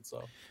Fantasy IX.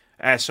 So,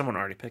 someone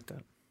already picked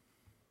that.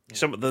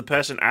 Yeah. The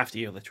person after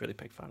you literally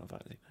picked Final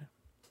Fantasy IX.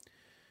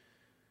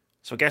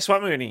 So guess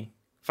what, Mooney?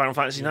 Final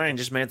Fantasy IX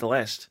just made the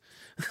list.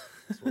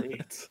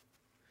 Sweet.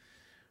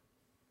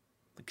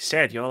 Like you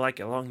said, you're like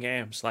your long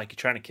games. Like you're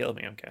trying to kill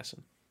me, I'm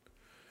guessing.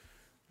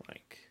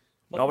 Like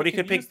nobody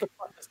could pick the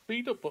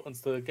speed up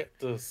buttons to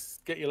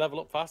get your level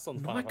up fast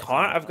on. No, I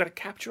can't. I've got to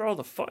capture all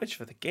the footage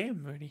for the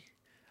game, Mooney.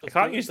 I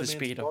can't use the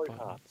speed up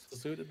button. The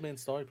suited main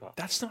story part.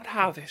 That's not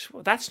how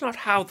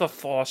the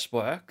Force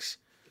works.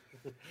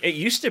 It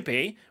used to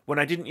be when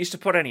I didn't used to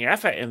put any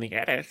effort in the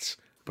edits.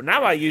 But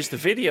now I use the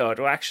video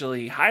to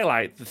actually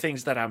highlight the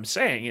things that I'm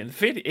saying in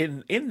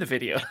the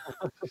video.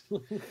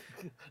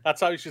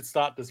 That's how you should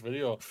start this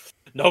video.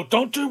 No,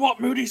 don't do what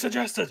Moody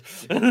suggested.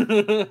 When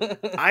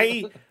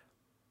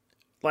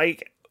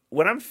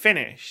I'm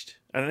finished,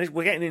 and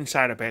we're getting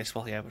inside of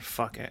baseball here, but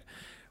fuck it.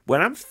 When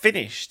I'm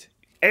finished,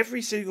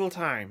 every single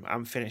time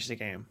I'm finished the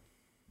game,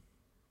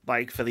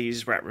 like for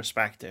these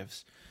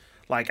retrospectives,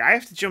 like I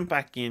have to jump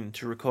back in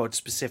to record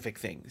specific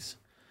things.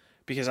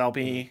 Because I'll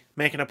be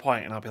making a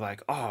point and I'll be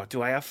like, oh,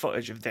 do I have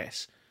footage of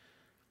this?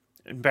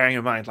 And bearing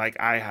in mind, like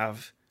I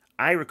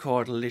I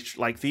record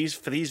like these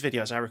for these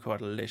videos. I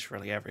record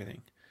literally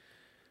everything.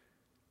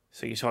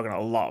 So you're talking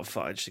a lot of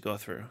footage to go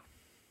through.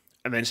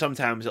 And then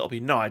sometimes it'll be,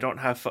 no, I don't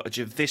have footage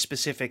of this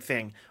specific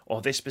thing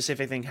or this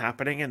specific thing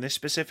happening in this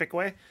specific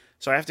way.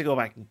 So I have to go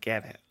back and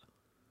get it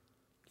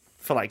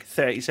for like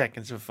 30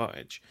 seconds of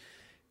footage.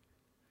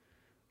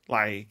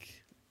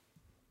 Like,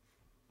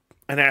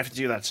 and I have to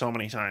do that so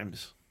many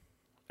times.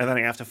 And then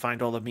I have to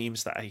find all the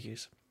memes that I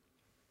use.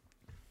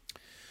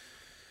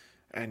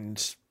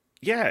 And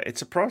yeah,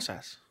 it's a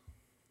process.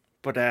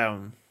 But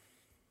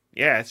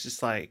yeah, it's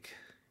just like,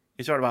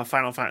 you talk about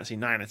Final Fantasy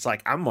 9. It's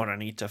like, I'm gonna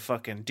need to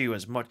fucking do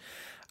as much.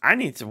 I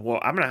need to.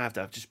 I'm gonna have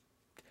to just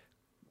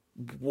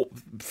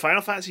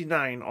Final Fantasy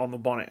 9 on the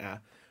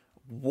monitor,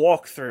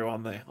 walk through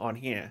on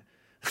here,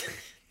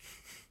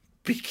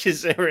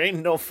 because there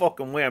ain't no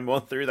fucking way I'm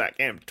going through that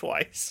game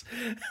twice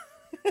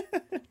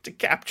to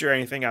capture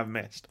anything I've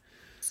missed.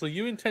 So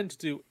you intend to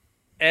do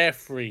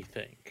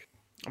everything?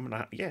 I'm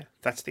gonna. Yeah,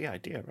 that's the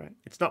idea, right?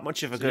 It's not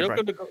much of a good.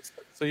 Right?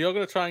 So you're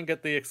gonna try and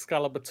get the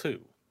Excalibur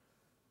 2.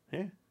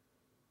 Yeah.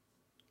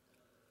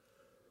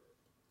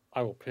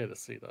 I will pay to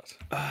see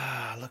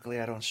that. Luckily,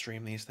 I don't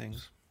stream these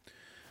things.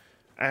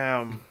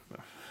 No,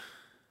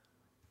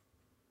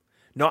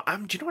 do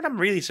you know what I'm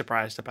really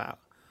surprised about?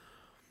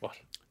 What?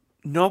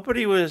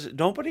 Nobody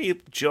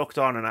joked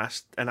on and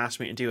asked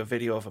me to do a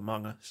video of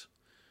Among Us.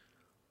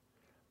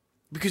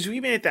 Because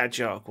we made that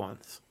joke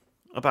once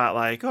about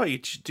like, oh, you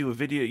should do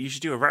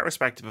a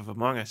retrospective of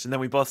Among Us, and then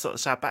we both sort of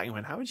sat back and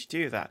went, how would you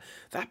do that?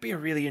 That'd be a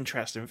really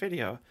interesting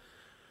video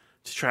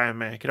to try and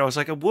make. And I was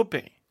like, it would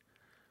be.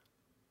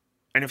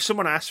 And if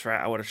someone asked for it,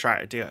 I would have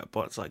tried to do it.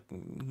 But it's like,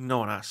 no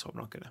one asked, so I'm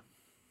not going to.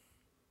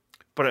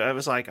 But it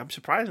was like, I'm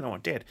surprised no one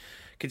did.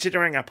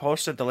 Considering I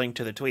posted the link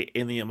to the tweet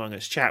in the Among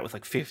Us chat with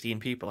like 15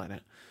 people in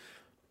it.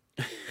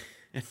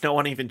 And no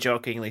one even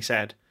jokingly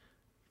said,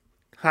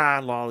 ha,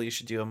 lol, you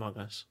should do Among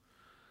Us.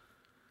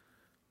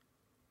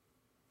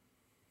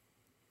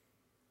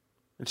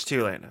 It's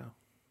too late now.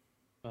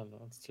 Oh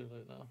no, it's too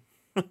late now.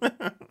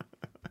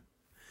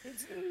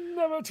 It's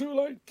never too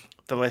late.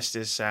 The list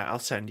is, I'll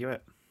send you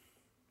it.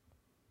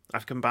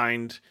 I've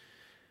combined,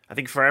 I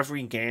think for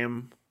every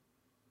game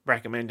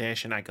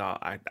recommendation I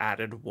got, I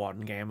added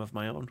one game of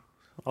my own.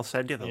 I'll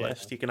send you the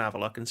list. You can have a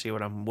look and see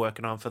what I'm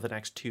working on for the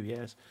next 2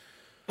 years.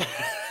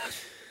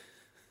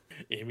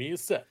 Amy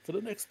is set for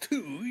the next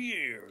 2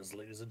 years,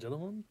 ladies and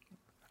gentlemen.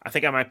 I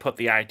think I might put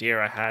the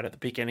idea I had at the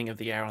beginning of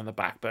the year on the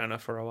back burner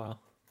for a while.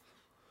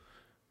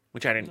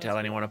 Which I didn't tell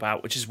anyone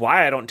about, which is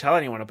why I don't tell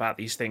anyone about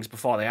these things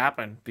before they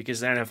happen. Because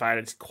then if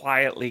I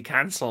quietly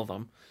cancel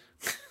them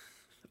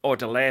or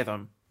delay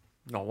them,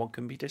 no one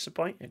can be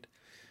disappointed.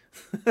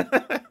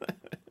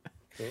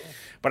 Cool.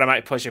 But I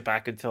might push it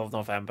back until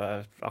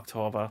November,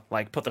 October.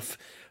 Like put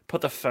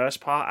the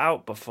first part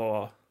out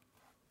before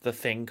the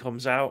thing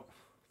comes out.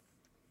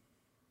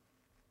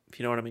 If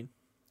you know what I mean.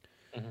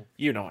 Mm-hmm.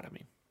 You know what I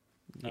mean.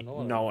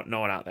 No one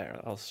out there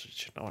else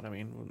should know what I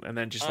mean. And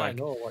then just I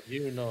know what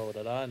you know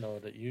that I know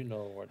that you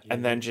know what you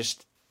and know. then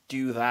just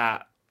do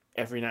that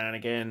every now and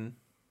again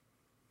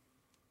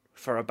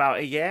for about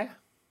a year.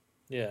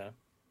 Yeah.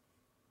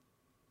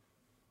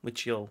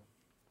 Which you'll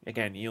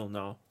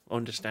know,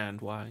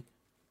 understand why.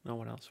 No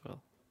one else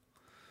will.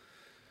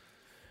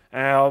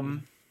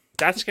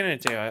 That's gonna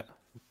do it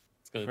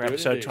for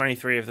episode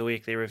 23 of the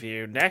weekly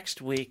review.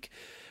 Next week,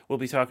 we'll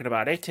be talking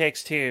about It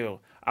Takes Two.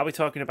 I'll be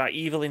talking about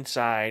Evil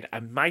Inside. I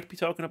might be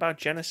talking about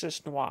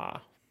Genesis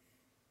Noir.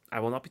 I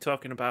will not be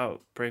talking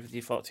about Bravely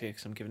Default 2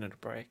 because I'm giving it a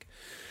break.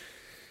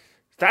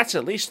 That's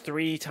at least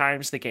 3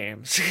 times the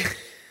games.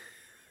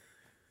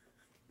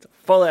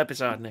 Full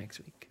episode next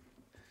week.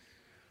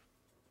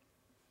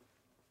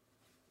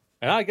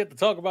 And I get to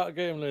talk about a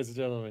game, ladies and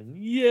gentlemen.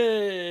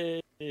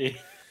 Yay!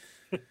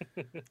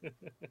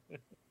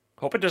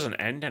 Hope it doesn't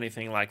end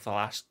anything like the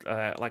last,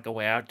 like A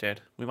Way Out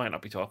did. We might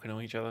not be talking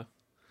to each other.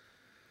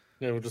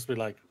 Yeah, we'll just be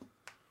like,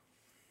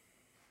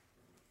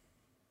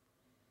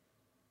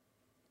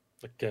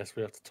 I guess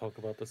we have to talk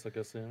about this, I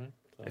guess, yeah.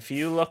 So. If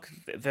you look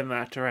in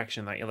that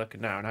direction that you're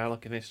looking now, and I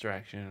look in this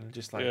direction,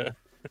 just like,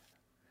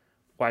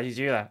 why did you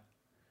do that?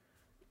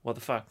 What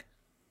the fuck?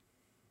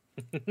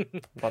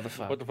 What the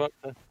fuck? What the fuck?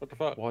 What the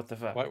fuck? What the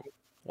fuck? Why?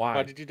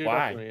 Why Did you do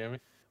that to me, Amy?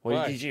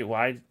 What did you do?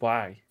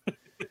 Why?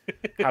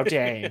 How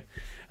dare you?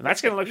 And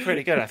that's going to look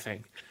pretty good, I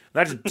think.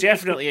 That's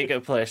definitely a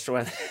good place to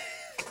end.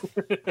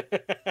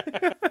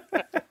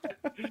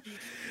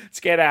 Let's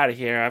get out of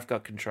here. I've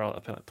got control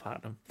of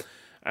Platinum.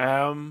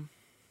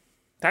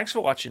 Thanks for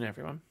watching,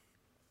 everyone.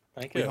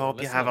 Thank you. We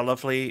hope you have a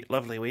lovely,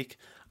 lovely week.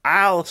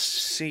 I'll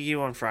see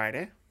you on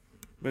Friday.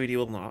 Moody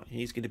will not.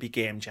 He's going to be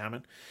game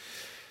jamming.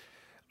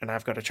 And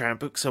I've got to try and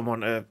book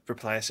someone to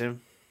replace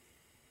him.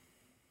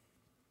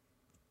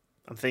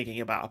 I'm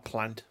thinking about a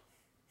plant.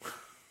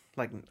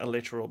 Like a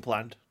literal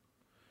plant.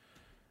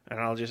 And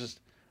I'll just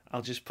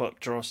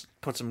put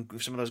some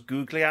of those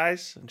googly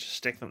eyes and just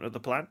stick them to the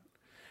plant.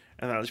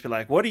 And then I'll just be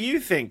like, what do you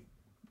think?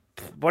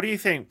 What do you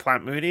think,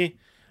 Plant Moody?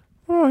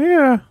 Oh,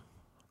 yeah.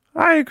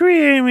 I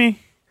agree, Amy.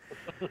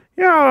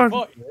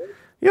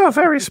 You're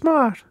very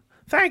smart.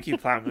 Thank you,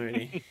 Plant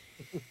Mooney.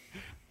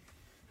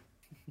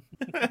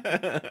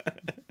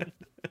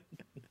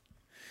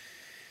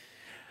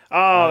 Oh,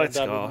 I am let's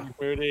David go.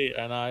 Moody,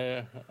 and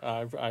I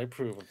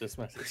approve of this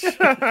message.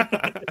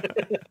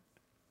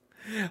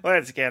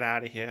 Let's get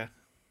out of here.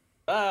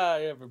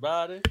 Bye,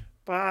 everybody.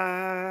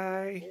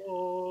 Bye.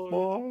 Bye.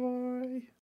 Bye.